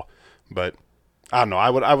that at all. But I don't know.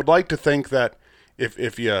 I would like to think that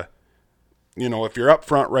if you're up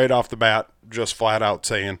front right off the bat, just flat out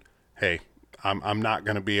saying, hey, I'm not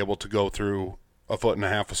going to be able to go through 1.5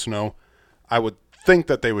 feet of snow, I would think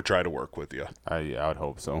that they would try to work with you. I would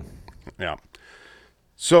hope so. Yeah.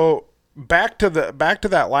 So back to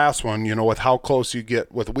that last one, with how close you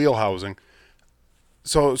get with wheel housing.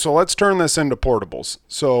 So let's turn this into portables.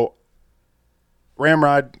 So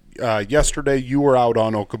Ramrod, yesterday you were out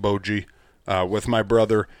on Okoboji with my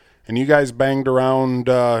brother, and you guys banged around,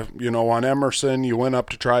 on Emerson. You went up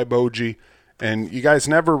to try Boji. And you guys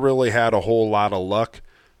never really had a whole lot of luck,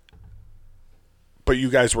 but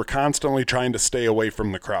you guys were constantly trying to stay away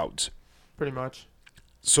from the crowds. Pretty much.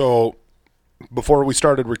 So before we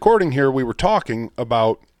started recording here, we were talking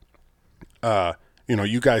about,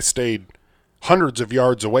 you guys stayed hundreds of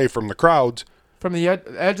yards away from the crowds. From the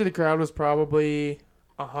edge of the crowd was probably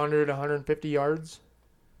 100, 150 yards.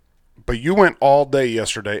 But you went all day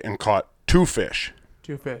yesterday and caught 2 fish.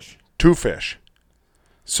 2 fish. 2 fish.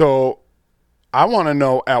 So I want to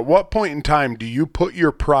know, at what point in time do you put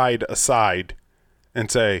your pride aside and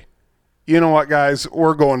say, you know what, guys,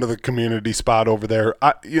 we're going to the community spot over there.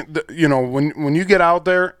 When you get out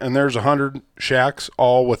there and there's 100 shacks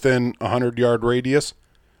all within a 100-yard radius,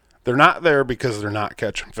 they're not there because they're not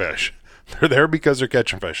catching fish. They're there because they're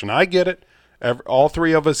catching fish. And I get it. All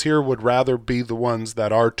three of us here would rather be the ones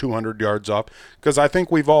that are 200 yards off, because I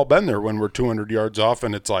think we've all been there when we're 200 yards off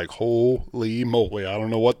and it's like, holy moly, I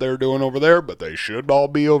don't know what they're doing over there, but they should all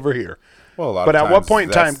be over here. Well, but at what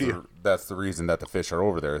point in time do you... That's the reason that the fish are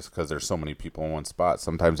over there, is because there's so many people in one spot.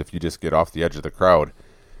 Sometimes if you just get off the edge of the crowd,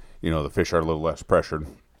 the fish are a little less pressured.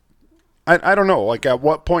 I don't know. Like, at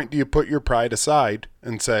what point do you put your pride aside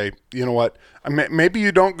and say, you know what, maybe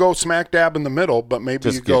you don't go smack dab in the middle, but maybe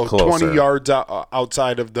just you go closer. 20 yards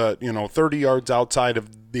outside of the, 30 yards outside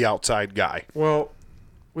of the outside guy. Well,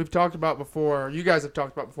 we've talked about before, you guys have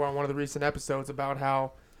talked about before on one of the recent episodes about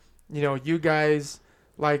how, you guys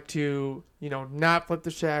like to, not flip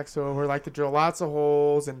the shacks over, like to drill lots of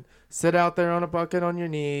holes and sit out there on a bucket on your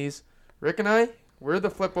knees. Rick and I, we're the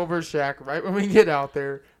flip over shack right when we get out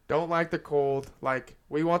there. Don't like the cold. Like,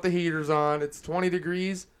 we want the heaters on. It's 20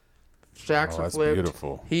 degrees. Shacks are flipped.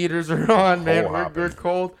 Beautiful. Heaters are on, man. We're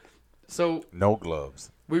cold. So no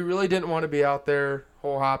gloves. We really didn't want to be out there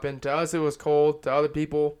hole hopping. To us, it was cold. To other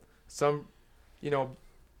people, some,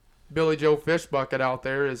 Billy Joe fish bucket out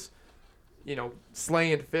there is,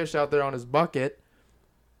 slaying fish out there on his bucket.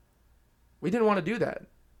 We didn't want to do that.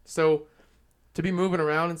 So to be moving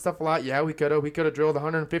around and stuff a lot, yeah, we could have drilled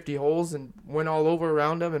 150 holes and went all over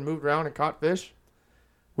around them and moved around and caught fish.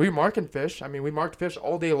 We were marking fish. I mean, we marked fish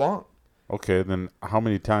all day long. Okay, then how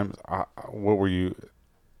many times? How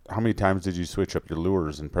many times did you switch up your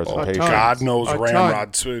lures and presentation? God knows,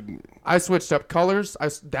 Ramrod. I switched up colors. I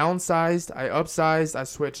downsized. I upsized. I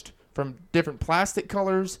switched from different plastic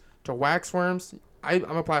colors to wax worms.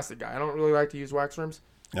 I'm a plastic guy. I don't really like to use wax worms.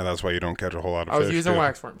 Yeah, that's why you don't catch a whole lot of fish. I was using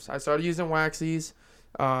wax worms. I started using waxies.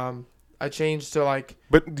 I changed to like.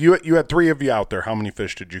 But you had three of you out there. How many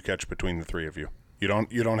fish did you catch between the three of you? You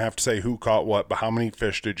don't have to say who caught what, but how many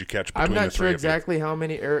fish did you catch between the three of you? I'm not sure exactly how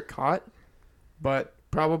many Eric caught, but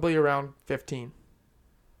probably around 15.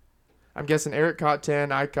 I'm guessing Eric caught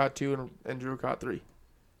 10, I caught 2, and Drew caught 3.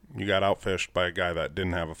 You got outfished by a guy that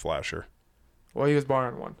didn't have a flasher. Well, he was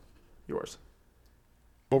borrowing one. Yours.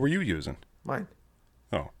 What were you using? Mine.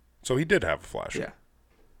 Oh, so he did have a flasher.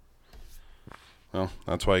 Yeah. Well,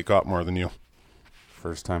 that's why he caught more than you.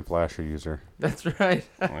 First-time flasher user. That's right.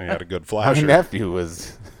 Well, he had a good flasher. My nephew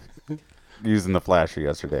was using the flasher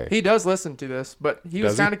yesterday. He does listen to this, but he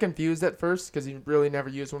was kind of confused at first because he really never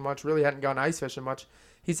used one much, really hadn't gone ice fishing much.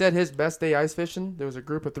 He said his best day ice fishing, there was a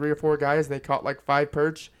group of 3 or 4 guys, and they caught like 5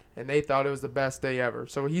 perch, and they thought it was the best day ever.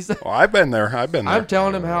 So he's like, well, I've been there. I'm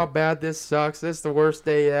telling him how bad this sucks. This is the worst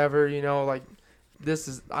day ever.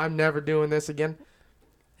 I'm never doing this again.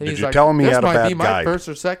 And Did he's you like, tell him he had a bad this might be my guide? first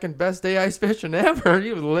or second best day ice fishing ever.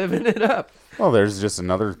 He was living it up. Well, there's just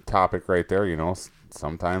another topic right there.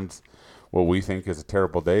 Sometimes what we think is a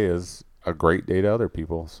terrible day is a great day to other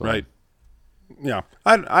people. So. Right. Yeah.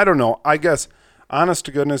 I don't know. I guess, honest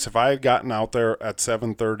to goodness, if I had gotten out there at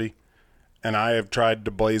 7:30 and I have tried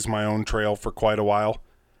to blaze my own trail for quite a while,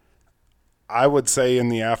 I would say in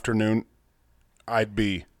the afternoon I'd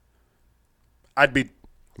be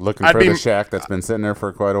looking for the shack that's been sitting there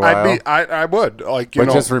for quite a while. I would but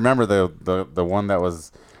just remember the one that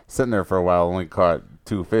was sitting there for a while only caught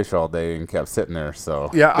 2 fish all day and kept sitting there. So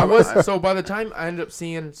yeah, so by the time I ended up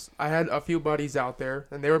seeing, I had a few buddies out there,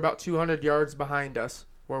 and they were about 200 yards behind us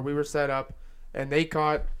where we were set up, and they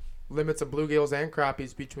caught limits of bluegills and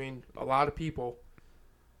crappies between a lot of people,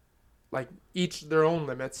 like each their own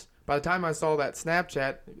limits. By the time I saw that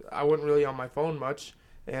Snapchat, I wasn't really on my phone much.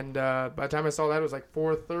 And by the time I saw that, it was like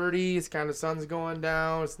 4:30. It's kind of sun's going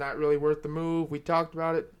down. It's not really worth the move. We talked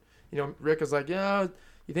about it. Rick was like, "Yeah,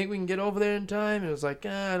 you think we can get over there in time?" And it was like,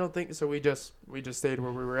 "I don't think so." We just stayed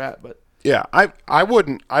where we were at. But yeah, I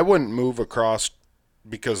wouldn't move across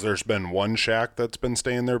because there's been one shack that's been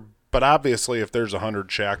staying there. But obviously, if there's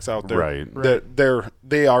 100 shacks out there, right.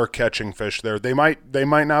 they are catching fish there. They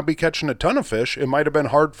might not be catching a ton of fish. It might have been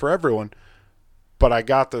hard for everyone. But I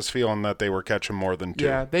got this feeling that they were catching more than 2.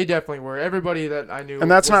 Yeah, they definitely were. Everybody that I knew.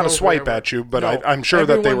 And that's not a swipe at you, but no, I'm sure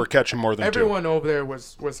that they were catching more than 2. Everyone over there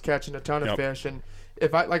was catching a ton of fish. And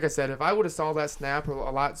if I would have saw that snap a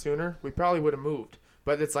lot sooner, we probably would have moved.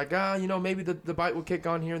 But it's like, maybe the bite will kick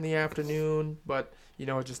on here in the afternoon. But,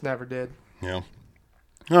 it just never did. Yeah.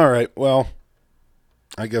 All right. Well,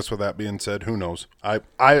 I guess with that being said, who knows?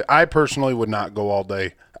 I personally would not go all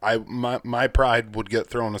day. My pride would get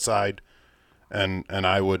thrown aside. And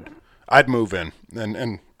I would I'd move in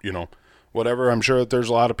and whatever. I'm sure that there's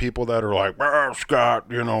a lot of people that are like, Scott,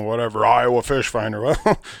 whatever, Iowa Fish Finder.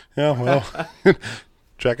 Well, yeah, well,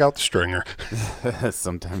 check out the stringer.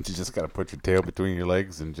 Sometimes you just got to put your tail between your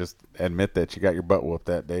legs and just admit that you got your butt whooped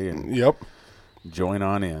that day and join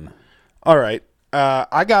on in. All right.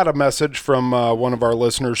 I got a message from one of our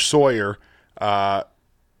listeners, Sawyer,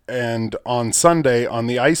 and on Sunday on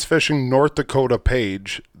the Ice Fishing North Dakota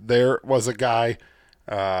page, there was a guy,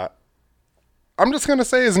 I'm just going to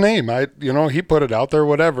say his name. He put it out there,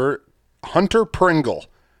 whatever. Hunter Pringle.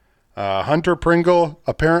 Hunter Pringle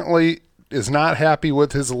apparently is not happy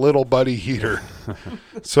with his little buddy heater.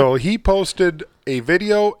 So he posted a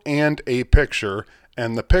video and a picture,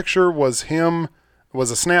 and the picture was a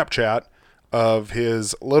Snapchat of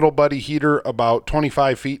his little buddy heater about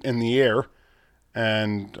 25 feet in the air.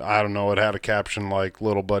 And I don't know, it had a caption like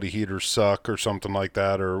little buddy heaters suck or something like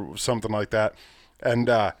that. And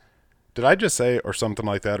did I just say or something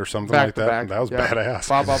like that or something back like that? Back. That was badass.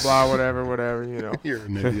 Blah, blah, blah, whatever, You're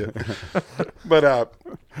an idiot. But,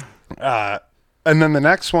 and then the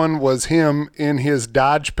next one was him in his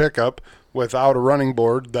Dodge pickup without a running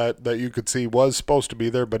board that you could see was supposed to be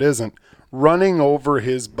there but isn't, running over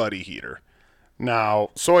his buddy heater. Now,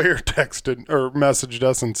 Sawyer texted or messaged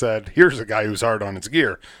us and said, here's a guy who's hard on his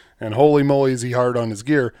gear. And holy moly, is he hard on his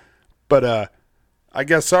gear. But I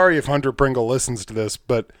guess, sorry if Hunter Pringle listens to this,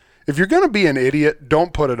 but if you're going to be an idiot,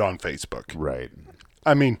 don't put it on Facebook. Right.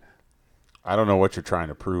 I mean, I don't know what you're trying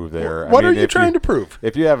to prove there. What are you trying to prove?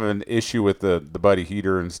 If you have an issue with the buddy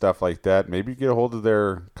heater and stuff like that, maybe get a hold of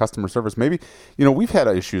their customer service. Maybe, we've had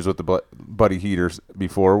issues with the buddy heaters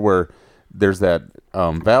before where there's that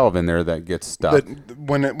valve in there that gets stuck.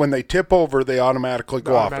 When they tip over, they automatically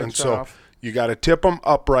go off. And so you got to tip them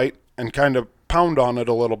upright and kind of pound on it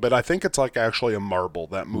a little bit. I think it's like actually a marble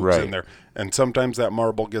that moves in there. And sometimes that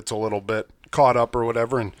marble gets a little bit caught up or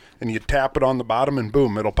whatever, and you tap it on the bottom and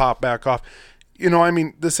boom, it'll pop back off.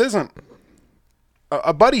 This isn't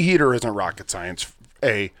a buddy heater isn't rocket science.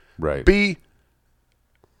 A. Right. B.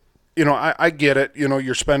 I get it.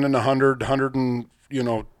 You're spending $120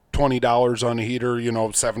 on a heater,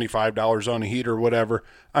 $75 on a heater, whatever.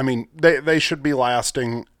 I mean, they should be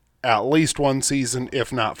lasting at least one season,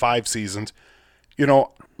 if not 5 seasons.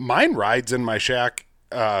 Mine rides in my shack.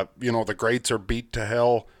 The grates are beat to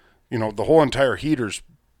hell. The whole entire heater's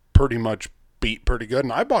pretty much beat pretty good.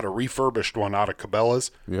 And I bought a refurbished one out of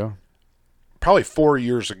Cabela's. Yeah. Probably 5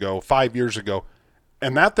 years ago.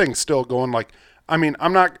 And that thing's still going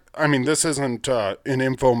this isn't an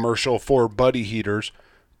infomercial for buddy heaters,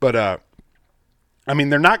 but,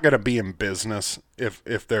 they're not going to be in business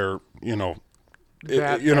if they're,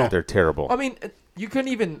 they're terrible. I mean, you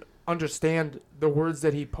couldn't even understand the words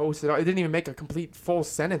that he posted. It didn't even make a complete full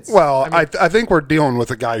sentence. Well, I think we're dealing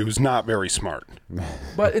with a guy who's not very smart.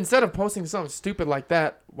 But instead of posting something stupid like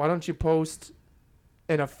that, why don't you post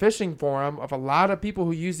in a fishing forum of a lot of people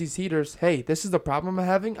who use these heaters, hey, this is the problem I'm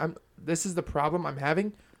having. This is the problem I'm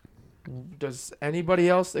having. Does anybody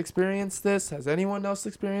else experience this? Has anyone else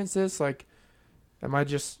experienced this? Like, am I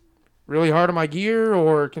just really hard on my gear,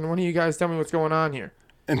 or can one of you guys tell me what's going on here?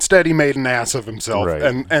 Instead, he made an ass of himself. Right.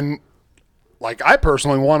 And like, I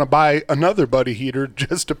personally want to buy another buddy heater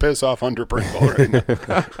just to piss off Hunter Pringle right now.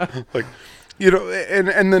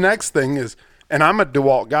 And the next thing is, and I'm a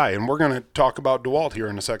DeWalt guy, and we're going to talk about DeWalt here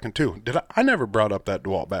in a second too. I never brought up that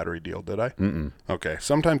DeWalt battery deal, did I? Mm-mm. Okay.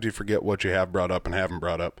 Sometimes you forget what you have brought up and haven't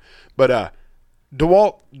brought up. But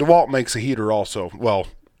DeWalt makes a heater also. Well,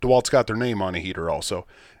 DeWalt's got their name on a heater also.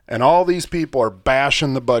 And all these people are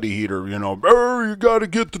bashing the buddy heater, you got to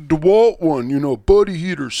get the DeWalt one, buddy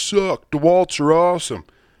heaters suck, DeWalt's are awesome.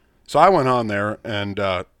 So I went on there, and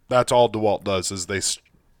that's all DeWalt does is they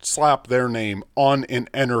slap their name on an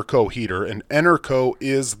Enerco heater, and Enerco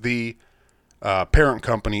is the parent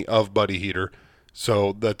company of Buddy Heater.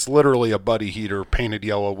 So that's literally a Buddy Heater painted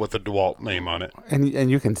yellow with a DeWalt name on it.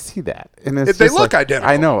 And you can see that. And it's they look identical.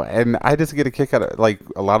 I know. And I just get a kick out of, like,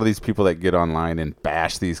 a lot of these people that get online and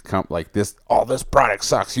bash these this product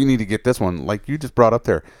sucks. You need to get this one. Like you just brought up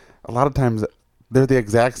there. A lot of times they're the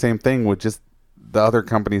exact same thing with just the other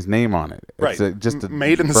company's name on it. Right. It's just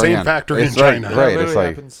made in the same factory in China. Right. It It's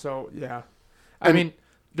like, happens, so yeah. I mean,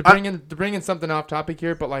 to bring in something off topic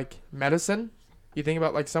here, but like medicine, you think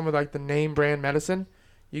about like some of like the name brand medicine.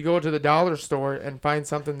 You go to the dollar store and find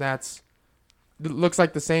something that looks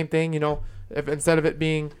like the same thing. If instead of it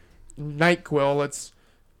being NyQuil, it's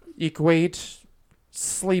Equate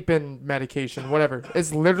sleeping medication, whatever.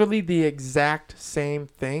 It's literally the exact same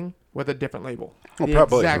thing with a different label. Well,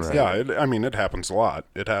 probably, yeah. It happens a lot.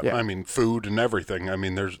 Food and everything.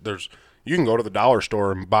 There's you can go to the dollar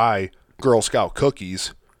store and buy Girl Scout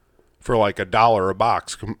cookies for like $1 a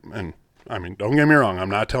box. And I mean, don't get me wrong, I'm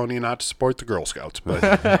not telling you not to support the Girl Scouts, but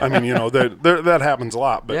I mean, you know, that happens a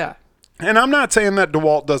lot. But Yeah. And I'm not saying that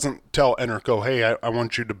DeWalt doesn't tell Enerco, hey, I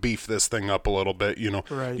want you to beef this thing up a little bit, you know,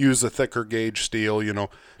 use a thicker gauge steel, you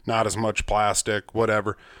know, not as much plastic,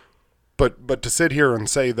 whatever. But to sit here and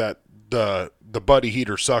say that the Buddy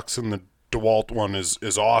heater sucks and the DeWalt one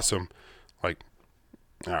is awesome, like,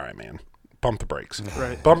 all right, man, pump the brakes.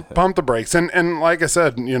 Right. Pump the brakes. And like I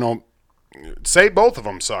said, you know, say both of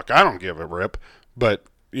them suck. I don't give a rip. But,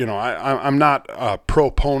 you know, I'm not a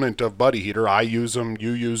proponent of Buddy heater. I use them.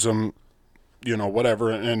 You use them. You know,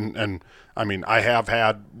 whatever, and I mean, I have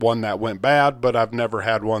had one that went bad, but I've never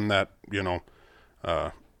had one that,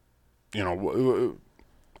 I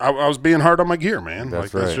was being hard on my gear, man.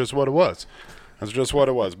 That's just what it was. That's just what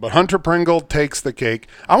it was. But Hunter Pringle takes the cake.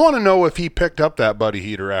 I want to know if he picked up that Buddy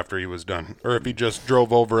heater after he was done, or if he just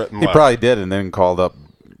drove over it and left. He probably did, and then called up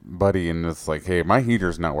Buddy and it's like, hey, my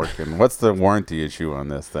heater's not working. What's the warranty issue on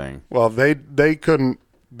this thing? Well, they couldn't.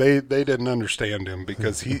 They didn't understand him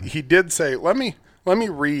because he did say, let me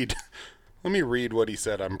read what he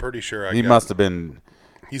said. I'm pretty sure he must have been.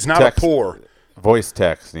 He's not a poor voice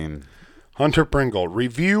texting. Hunter Pringle,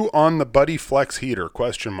 review on the Buddy Flex heater, ?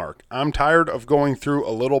 I'm tired of going through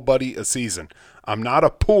a little Buddy a season. I'm not a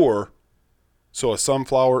poor, so a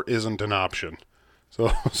sunflower isn't an option.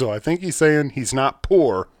 So I think he's saying he's not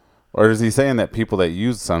poor. Or is he saying that people that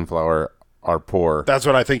use sunflower are poor? That's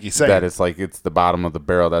what I think he's saying. That it's like it's the bottom of the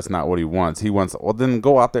barrel. That's not what he wants. He wants, well, then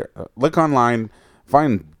go out there, look online,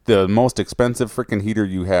 find the most expensive freaking heater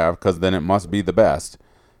you have, because then it must be the best.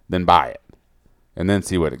 Then buy it. And then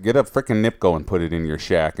see what it. Get a freaking Nipco and put it in your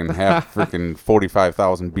shack and have freaking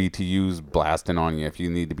 45,000 BTUs blasting on you if you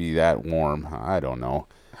need to be that warm. I don't know.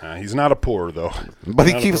 He's not a poor, though. But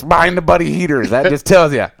he keeps buying the Buddy heaters. That just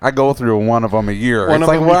tells you. I go through one of them a year. It's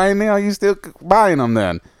like, why now are you still buying them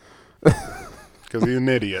then? Because he's an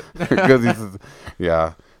idiot. Because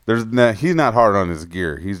he's not hard on his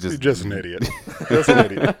gear. He's just an idiot. Just an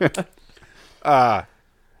idiot. All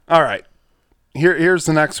right. Here's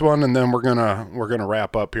the next one, and then we're gonna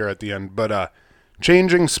wrap up here at the end. But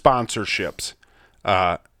changing sponsorships.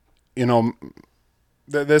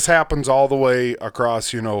 This happens all the way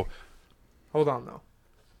across. Hold on though.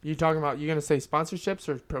 You going to say sponsorships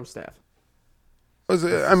or pro staff?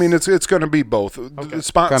 I mean, it's going to be both. Okay.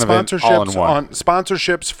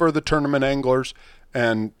 Sponsorships for the tournament anglers,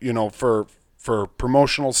 and for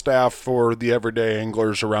promotional staff for the everyday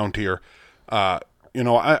anglers around here.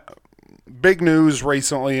 Big news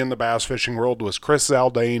recently in the bass fishing world was Chris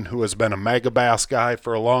Zaldane, who has been a mega bass guy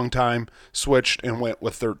for a long time, switched and went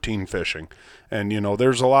with 13 fishing. And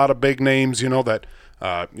there's a lot of big names. That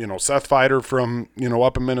Seth Fighter from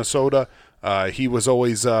up in Minnesota. He was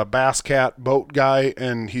always a Bass Cat boat guy,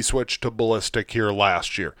 and he switched to ballistic here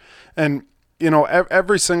last year. And,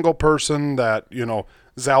 every single person that,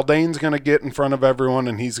 Zaldane's going to get in front of everyone,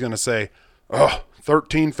 and he's going to say,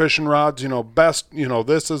 13 fishing rods, best,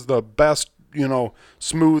 this is the best,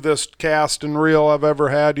 smoothest cast and reel I've ever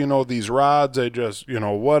had. These rods, they just,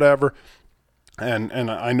 whatever.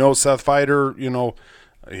 And I know Seth Fighter,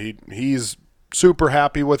 he's super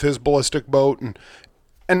happy with his ballistic boat,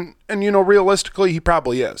 and realistically, he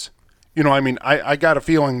probably is. I got a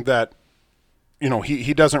feeling that,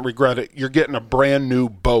 he doesn't regret it. You're getting a brand new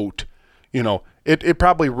boat. It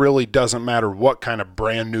probably really doesn't matter what kind of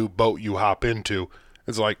brand new boat you hop into.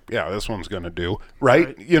 It's like, yeah, this one's going to do,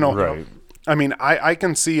 right? Right. I mean, I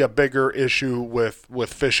can see a bigger issue with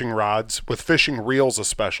fishing rods, with fishing reels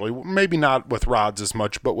especially. Maybe not with rods as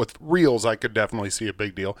much, but with reels, I could definitely see a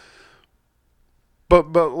big deal.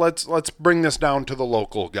 But let's bring this down to the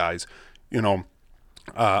local guys.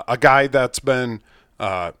 A guy that's been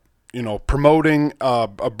promoting a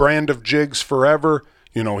brand of jigs forever.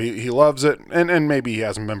 He loves it, and maybe he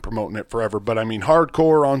hasn't been promoting it forever, but I mean,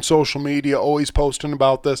 hardcore on social media, always posting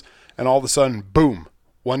about this, and all of a sudden, boom,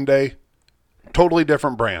 one day, totally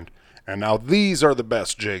different brand. And now these are the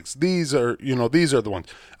best jigs. These are the ones.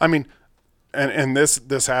 I mean, and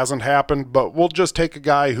this hasn't happened, but we'll just take a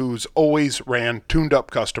guy who's always ran tuned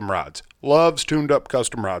up custom rods, loves tuned up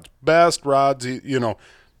custom rods, best rods,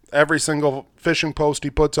 every single fishing post he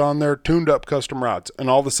puts on there, tuned up custom rods, and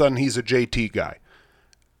all of a sudden he's a JT guy.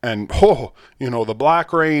 And, the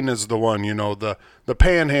Black Rain is the one, the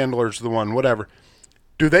Panhandler's the one, whatever.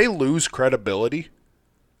 Do they lose credibility?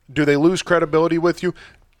 Do they lose credibility with you?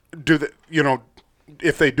 Do they,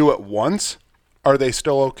 if they do it once, are they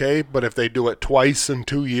still okay? But if they do it twice in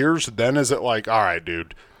 2 years, then is it like, all right,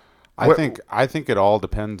 dude? I think it all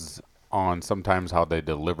depends on sometimes how they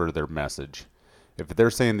deliver their message. If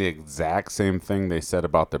they're saying the exact same thing they said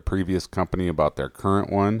about the previous company about their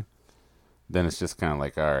current one, then it's just kind of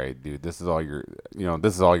like, all right, dude, this is all you're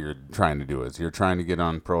trying to do is you're trying to get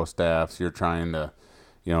on pro staffs, you're trying to,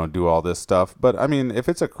 do all this stuff. But I mean, if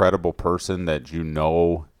it's a credible person that and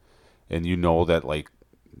that like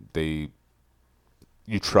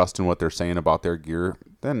you trust in what they're saying about their gear,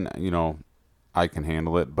 then, I can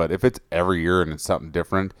handle it. But if it's every year and it's something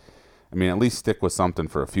different, I mean, at least stick with something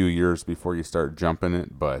for a few years before you start jumping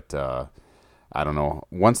it. But I don't know.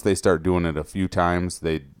 Once they start doing it a few times,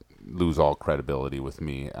 they lose all credibility with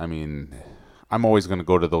me. I mean, I'm always going to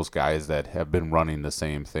go to those guys that have been running the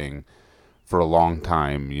same thing for a long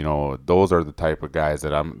time. Those are the type of guys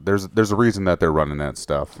that there's a reason that they're running that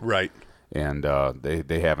stuff. Right. And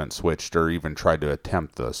they haven't switched or even tried to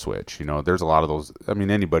attempt the switch. There's a lot of those. I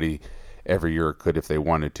mean, anybody every year could, if they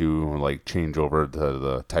wanted to, like change over to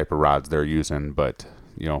the type of rods they're using. But,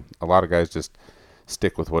 a lot of guys just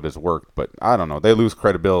stick with what has worked. But I don't know. They lose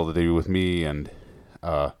credibility with me. And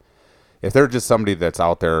if they're just somebody that's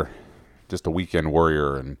out there, just a weekend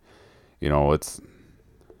warrior, and, it's,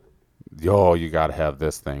 you got to have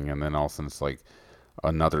this thing. And then all of a sudden it's like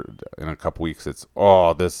in a couple weeks, it's,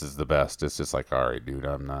 this is the best. It's just like, all right, dude,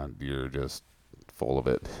 you're just full of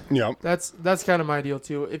it. Yeah. That's kind of my deal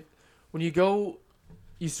too. When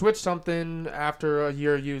you switch something after a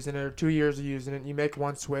year of using it or 2 years of using it, and you make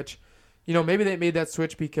one switch, maybe they made that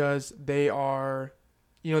switch because they are,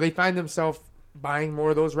 they find themselves buying more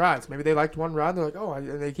of those rods. Maybe they liked one rod. They're like,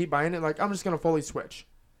 and they keep buying it. Like, I'm just going to fully switch.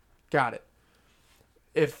 Got it.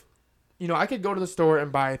 If, I could go to the store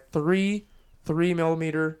and buy 3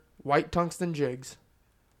 3mm white tungsten jigs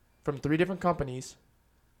from 3 different companies,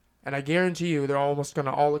 and I guarantee you they're almost going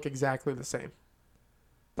to all look exactly the same.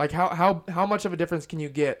 Like, how much of a difference can you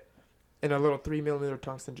get in a little 3mm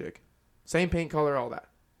tungsten jig? Same paint color, all that.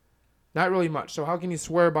 Not really much. So how can you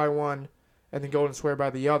swear by one and then go and swear by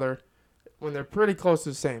the other when they're pretty close to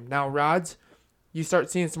the same? Now, rods, you start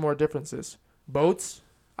seeing some more differences. Boats,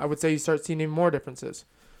 I would say you start seeing even more differences.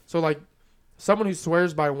 So, like, someone who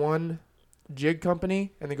swears by one jig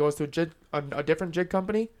company and then goes to a different jig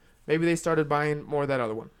company, maybe they started buying more of that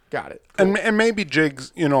other one. Got it. Cool. And maybe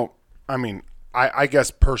jigs, I mean, I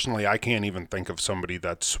guess personally, I can't even think of somebody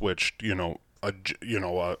that switched,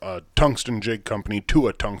 a tungsten jig company to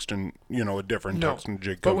a tungsten, a different tungsten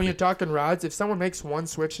jig company. But when you're talking rods, if someone makes one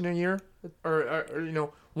switch in a year, or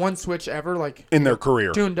one switch ever, like in their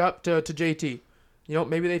career, tuned up to JT,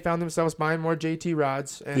 maybe they found themselves buying more JT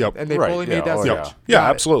rods, and, yep. and they Right. fully Yeah. made that Oh, switch. Yeah,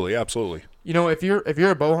 absolutely, absolutely. If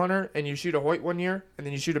you're a bow hunter and you shoot a Hoyt one year, and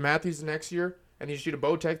then you shoot a Matthews the next year, and you shoot a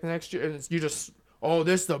Bowtech the next year, and you just,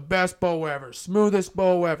 this is the best bow ever, smoothest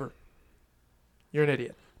bow ever. You're an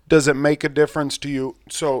idiot. Does it make a difference to you?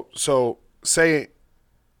 So say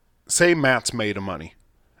Matt's made of money,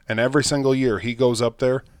 and every single year he goes up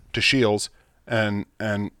there to Shields and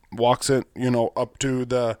walks it, up to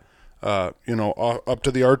the up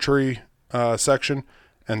to the archery section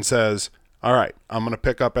and says, all right, I'm going to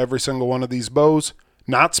pick up every single one of these bows,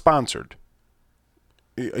 not sponsored.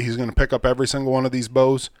 He's going to pick up every single one of these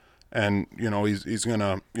bows, and he's going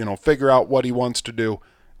to figure out what he wants to do.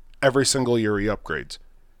 Every single year he upgrades.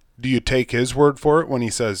 Do you take his word for it when he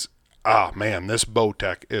says, man, this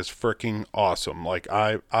Bowtech is freaking awesome. Like,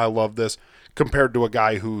 I love this, compared to a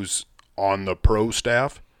guy who's on the pro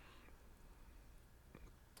staff?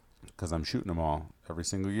 Because I'm shooting them all every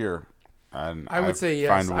single year. And I would say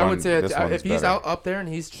yes. I would say if he's out up there and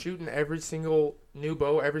he's shooting every single new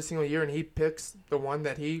bow every single year, and he picks the one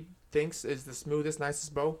that he thinks is the smoothest,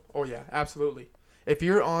 nicest bow, oh yeah, absolutely. If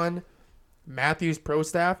you're on Matthews pro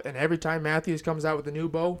staff, and every time Matthews comes out with a new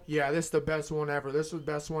bow, this is the best one ever. This is the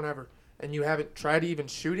best one ever. And you haven't tried even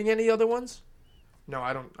shooting any other ones? No,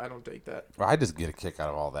 I don't take that. Well, I just get a kick out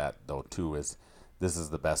of all that though too. Is this is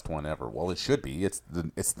the best one ever? Well, it should be. It's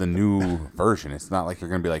the new version. It's not like you're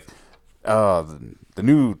gonna be like, the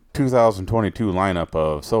new 2022 lineup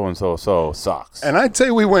of so and so sucks. And I'd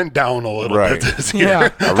say we went down a little bit this year. Yeah.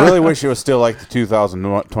 I really wish it was still like the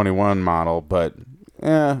 2021 model, but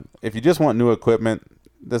if you just want new equipment,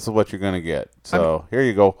 this is what you're going to get. So here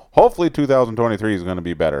you go. Hopefully 2023 is going to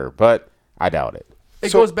be better, but I doubt it.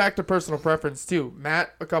 It goes back to personal preference, too.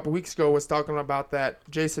 Matt, a couple weeks ago, was talking about that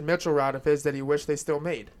Jason Mitchell rod of his that he wished they still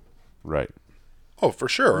made. Right. Oh, for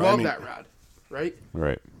sure. Love that rod, right?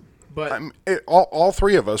 Right. But all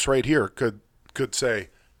three of us right here could say,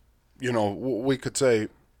 we could say,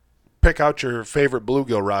 pick out your favorite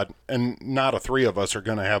bluegill rod, and not a three of us are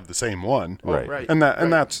going to have the same one. Right. Right. And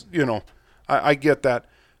that's, I get that.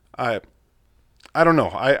 I don't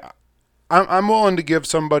know. I'm willing to give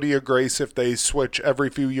somebody a grace if they switch every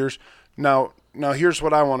few years. Now here's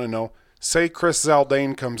what I want to know. Say Chris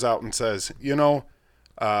Zaldane comes out and says,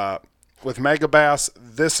 with Megabass,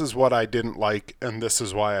 this is what I didn't like, and this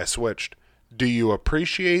is why I switched. Do you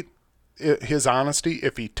appreciate his honesty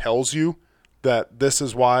if he tells you that this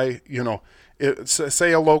is why,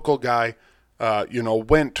 say a local guy,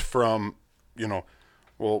 went from,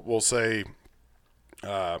 we'll say,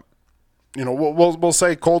 we'll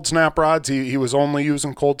say cold snap rods. He was only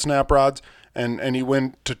using cold snap rods, and he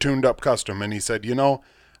went to tuned up custom, and he said,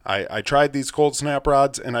 I tried these cold snap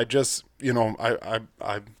rods, and I just, they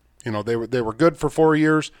were good for 4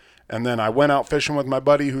 years, and then I went out fishing with my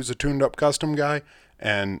buddy who's a tuned up custom guy,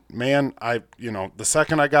 and man, the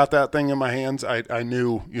second I got that thing in my hands, I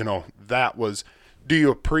knew, that was. Do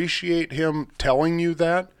you appreciate him telling you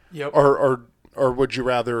that? Yep. Or would you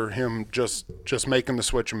rather him just making the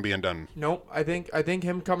switch and being done? Nope. I think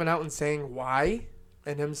him coming out and saying why,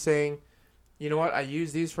 and him saying, you know what, I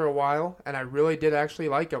used these for a while, and I really did actually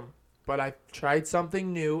like them, but I tried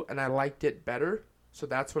something new, and I liked it better, so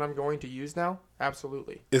that's what I'm going to use now?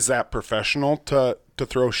 Absolutely. Is that professional to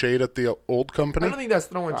throw shade at the old company? I don't think that's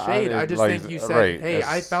throwing shade. I just think you said, right, hey,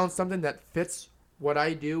 I found something that fits what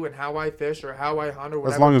I do and how I fish or how I hunt or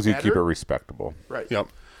whatever. As long as you better. keep it respectable. Right. Yep.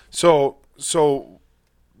 So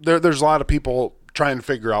there's a lot of people trying to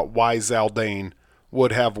figure out why Zaldane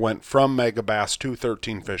would have went from Megabass to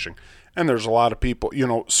 13 fishing. And there's a lot of people,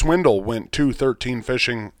 Swindle went to 13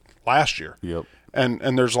 fishing last year. Yep.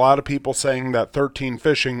 And there's a lot of people saying that 13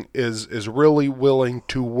 fishing is really willing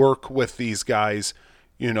to work with these guys,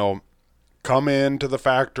 come into the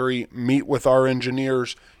factory, meet with our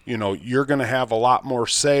engineers. You're going to have a lot more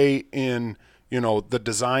say in, the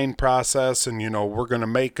design process, and, we're going to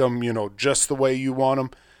make them, just the way you want them.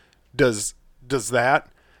 Does that,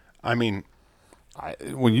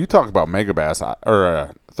 when you talk about Megabass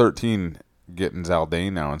or 13 getting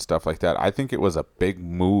Zaldane now and stuff like that, I think it was a big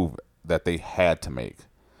move that they had to make,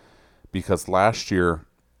 because last year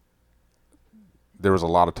there was a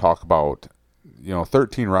lot of talk about,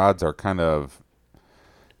 13 rods are kind of,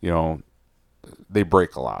 they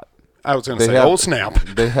break a lot. I was going to say, snap.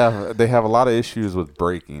 They have a lot of issues with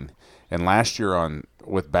breaking, and last year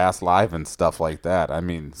with Bass Live and stuff like that,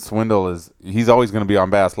 Swindle he's always going to be on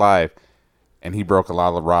Bass Live, and he broke a lot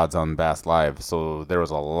of the rods on Bass Live, so there was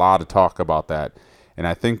a lot of talk about that, and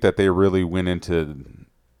I think that they really went into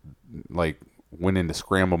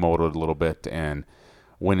scramble mode a little bit and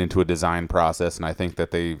went into a design process, and I think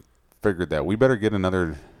that they figured that we better get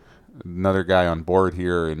another guy on board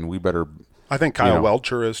here, and we better. I think Kyle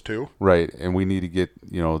Welcher is too. Right, and we need to get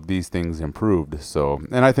these things improved. So,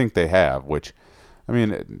 and I think they have, which,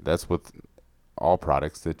 that's with all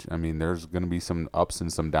products. That there's going to be some ups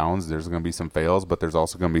and some downs. There's going to be some fails, but there's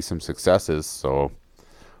also going to be some successes. So,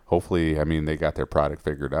 hopefully, they got their product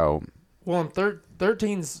figured out. Well, and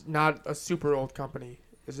 13's not a super old company,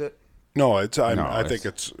 is it? No, I think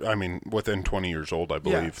it's within 20 years old, I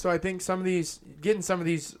believe. Yeah, so I think some of these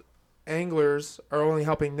anglers are only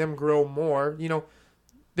helping them grow more.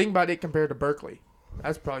 Think about it compared to Berkeley.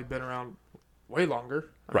 That's probably been around way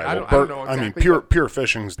longer. Right. I don't know exactly. Pure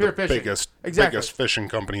Fishing's the Fishing. biggest fishing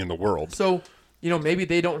company in the world. So, maybe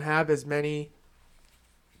they don't have as many,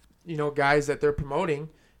 guys that they're promoting,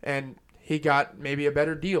 and he got maybe a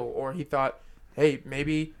better deal, or he thought, hey,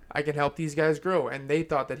 maybe I can help these guys grow, and they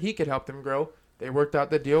thought that he could help them grow. They worked out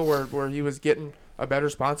the deal where he was getting a better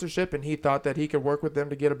sponsorship, and he thought that he could work with them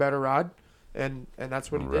to get a better rod, and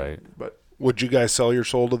that's what he did. But would you guys sell your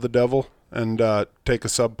soul to the devil and take a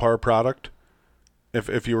subpar product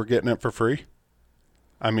if you were getting it for free?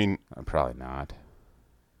 Probably not.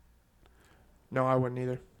 No, I wouldn't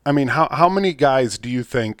either. How many guys do you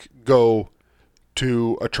think go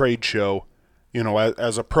to a trade show,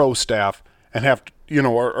 as a pro staff, and have to,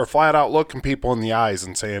 or flat out looking people in the eyes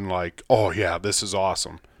and saying like, oh yeah, this is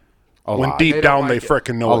awesome. When deep down they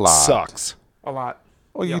frickin' know it sucks. A lot.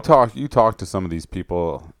 Well, you talk to some of these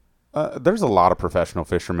people. There's a lot of professional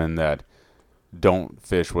fishermen that don't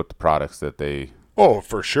fish with the products that they. Oh,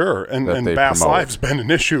 for sure. And Bass promote. Live's been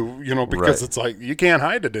an issue, because it's like you can't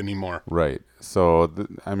hide it anymore. Right. So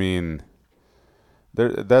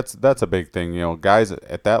that's a big thing. Guys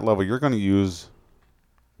at that level, you're going to use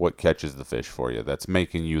what catches the fish for you. That's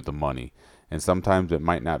making you the money. And sometimes it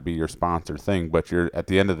might not be your sponsor thing, but at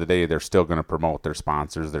the end of the day, they're still going to promote their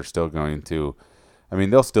sponsors. They're still going to,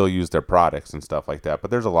 they'll still use their products and stuff like that.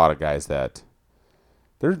 But there's a lot of guys that,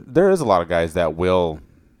 there is a lot of guys that will,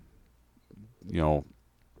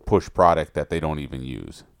 push product that they don't even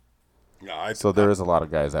use. Yeah, so there is a lot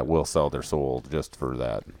of guys that will sell their soul just for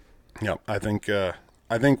that. Yeah, I think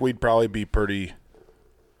I think we'd probably be pretty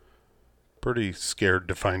scared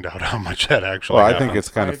to find out how much that actually Well, I happens. think it's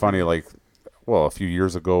kind of funny, like, well, a few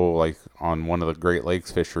years ago, like on one of the Great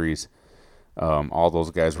Lakes fisheries, all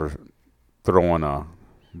those guys were throwing a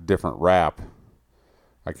different wrap.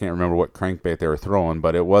 I can't remember what crankbait they were throwing,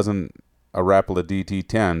 but it wasn't a Rapala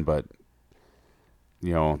DT10, but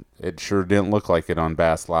you know, it sure didn't look like it on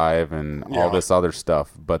Bass Live and all this other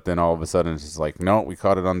stuff. But then all of a sudden it's just like, no, we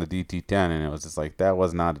caught it on the DT10, and it was just like, that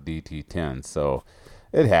was not a DT10. So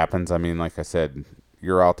it happens. I mean, like I said,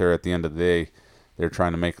 you're out there at the end of the day, they're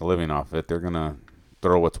trying to make a living off of it. They're going to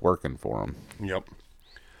throw what's working for them. Yep.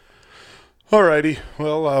 Alrighty.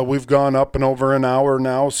 Well, we've gone up and over an hour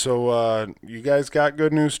now, so you guys got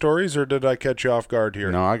good news stories, or did I catch you off guard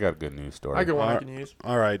here? No, I got a good news story. I got one I can use.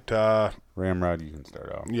 All right. Ramrod, you can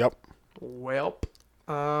start out. Yep. Welp.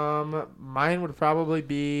 Mine would probably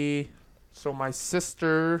be, so my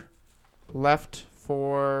sister left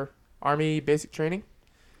for Army basic training.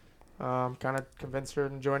 Kind of convinced her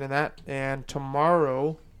into joining that. And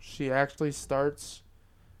tomorrow, she actually starts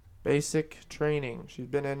basic training. She's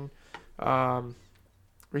been in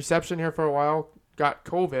reception here for a while, got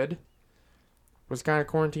COVID, was kind of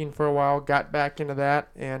quarantined for a while, got back into that,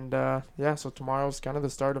 and so tomorrow's kind of the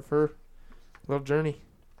start of her little journey.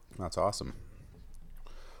 That's awesome.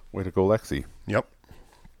 Way to go, Lexi. Yep.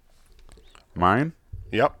 Mine?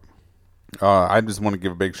 Yep. I just want to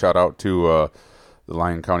give a big shout out to the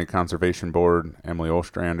Lyon County Conservation Board, Emily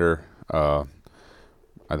Ostrander. I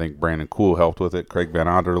think Brandon Kuhl helped with it, Craig Van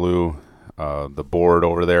Otterloo, the board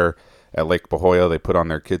over there at Lake Pahoja. They put on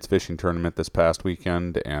their kids fishing tournament this past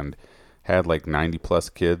weekend and had like 90 plus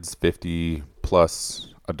kids, 50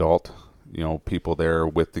 plus adult, people there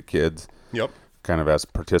with the kids. Yep. Kind of as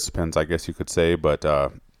participants, I guess you could say, but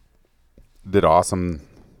did awesome.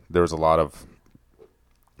 There was a lot of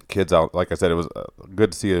kids out. Like I said, it was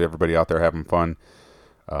good to see everybody out there having fun,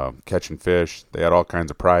 catching fish. They had all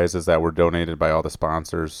kinds of prizes that were donated by all the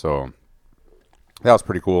sponsors, so that was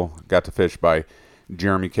pretty cool. Got to fish by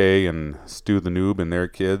Jeremy K. and Stu the Noob and their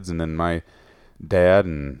kids, and then my dad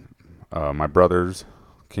and my brothers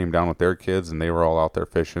came down with their kids, and they were all out there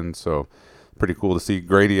fishing, so pretty cool to see.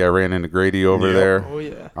 Grady, I ran into Grady over there. Oh,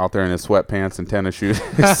 yeah. Out there in his sweatpants and tennis shoes.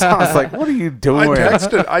 So I was like, what are you doing? I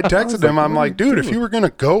texted him. I'm like, dude, if you were going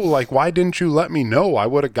to go, like, why didn't you let me know? I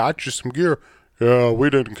would have got you some gear. Yeah,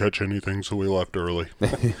 we didn't catch anything, so we left early.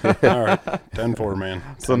 All right. 10-4, man.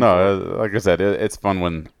 10-4. So, no, like I said, it's fun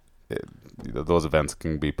when those events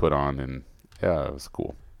can be put on, and, yeah, it was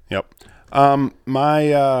cool. Yep.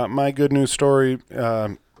 My good news story,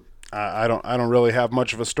 I don't really have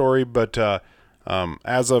much of a story, but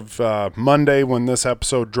as of Monday when this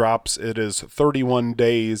episode drops, it is 31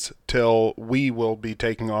 days till we will be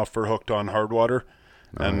taking off for Hooked on Hardwater,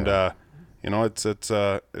 and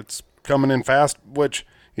it's coming in fast. Which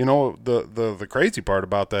the crazy part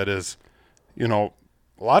about that is, a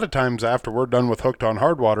lot of times after we're done with Hooked on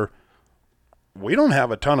Hardwater, we don't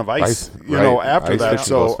have a ton of ice after ice that.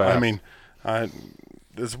 So fast. I mean.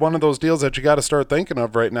 It's one of those deals that you got to start thinking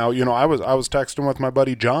of right now. I was texting with my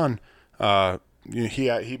buddy John.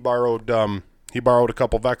 He borrowed a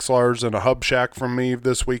couple Vexlars and a Hub Shack from me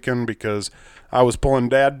this weekend because I was pulling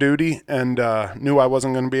dad duty and knew I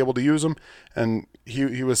wasn't going to be able to use them. And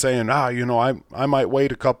he was saying, I might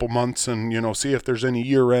wait a couple months and see if there's any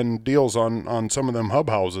year-end deals on some of them hub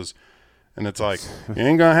houses. And it's like, you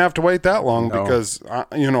ain't gonna have to wait that long because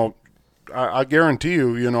I guarantee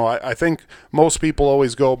you, I think most people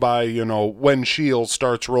always go by, when Shields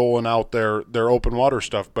starts rolling out their open water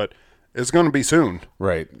stuff, but it's going to be soon.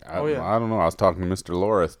 Right. I don't know. I was talking to Mr.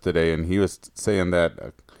 Lorith today, and he was saying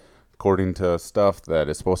that according to stuff that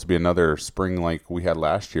it's supposed to be another spring like we had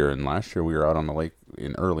last year, and last year we were out on the lake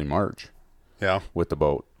in early March. Yeah. With the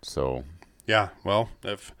boat. So. Yeah. Well,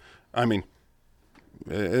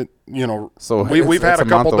 so we've had a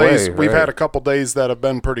couple days. Away, we've had a couple days that have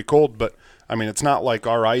been pretty cold, but I mean, it's not like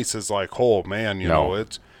our ice is like, oh man,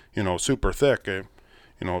 it's super thick.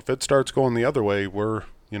 If it starts going the other way, we're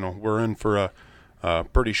in for a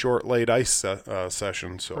pretty short late ice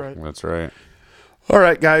session. So Right. That's right. All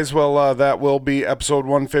right, guys. Well, that will be episode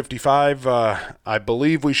 155. I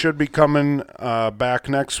believe we should be coming back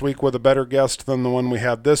next week with a better guest than the one we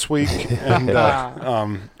had this week,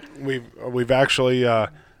 and. We've actually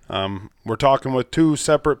we're talking with two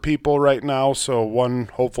separate people right now, so one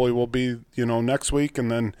hopefully will be next week,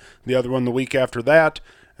 and then the other one the week after that,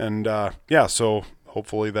 and so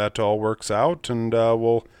hopefully that all works out, and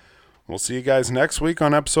we'll see you guys next week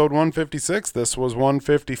on episode 156. This was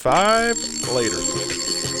 155. Later.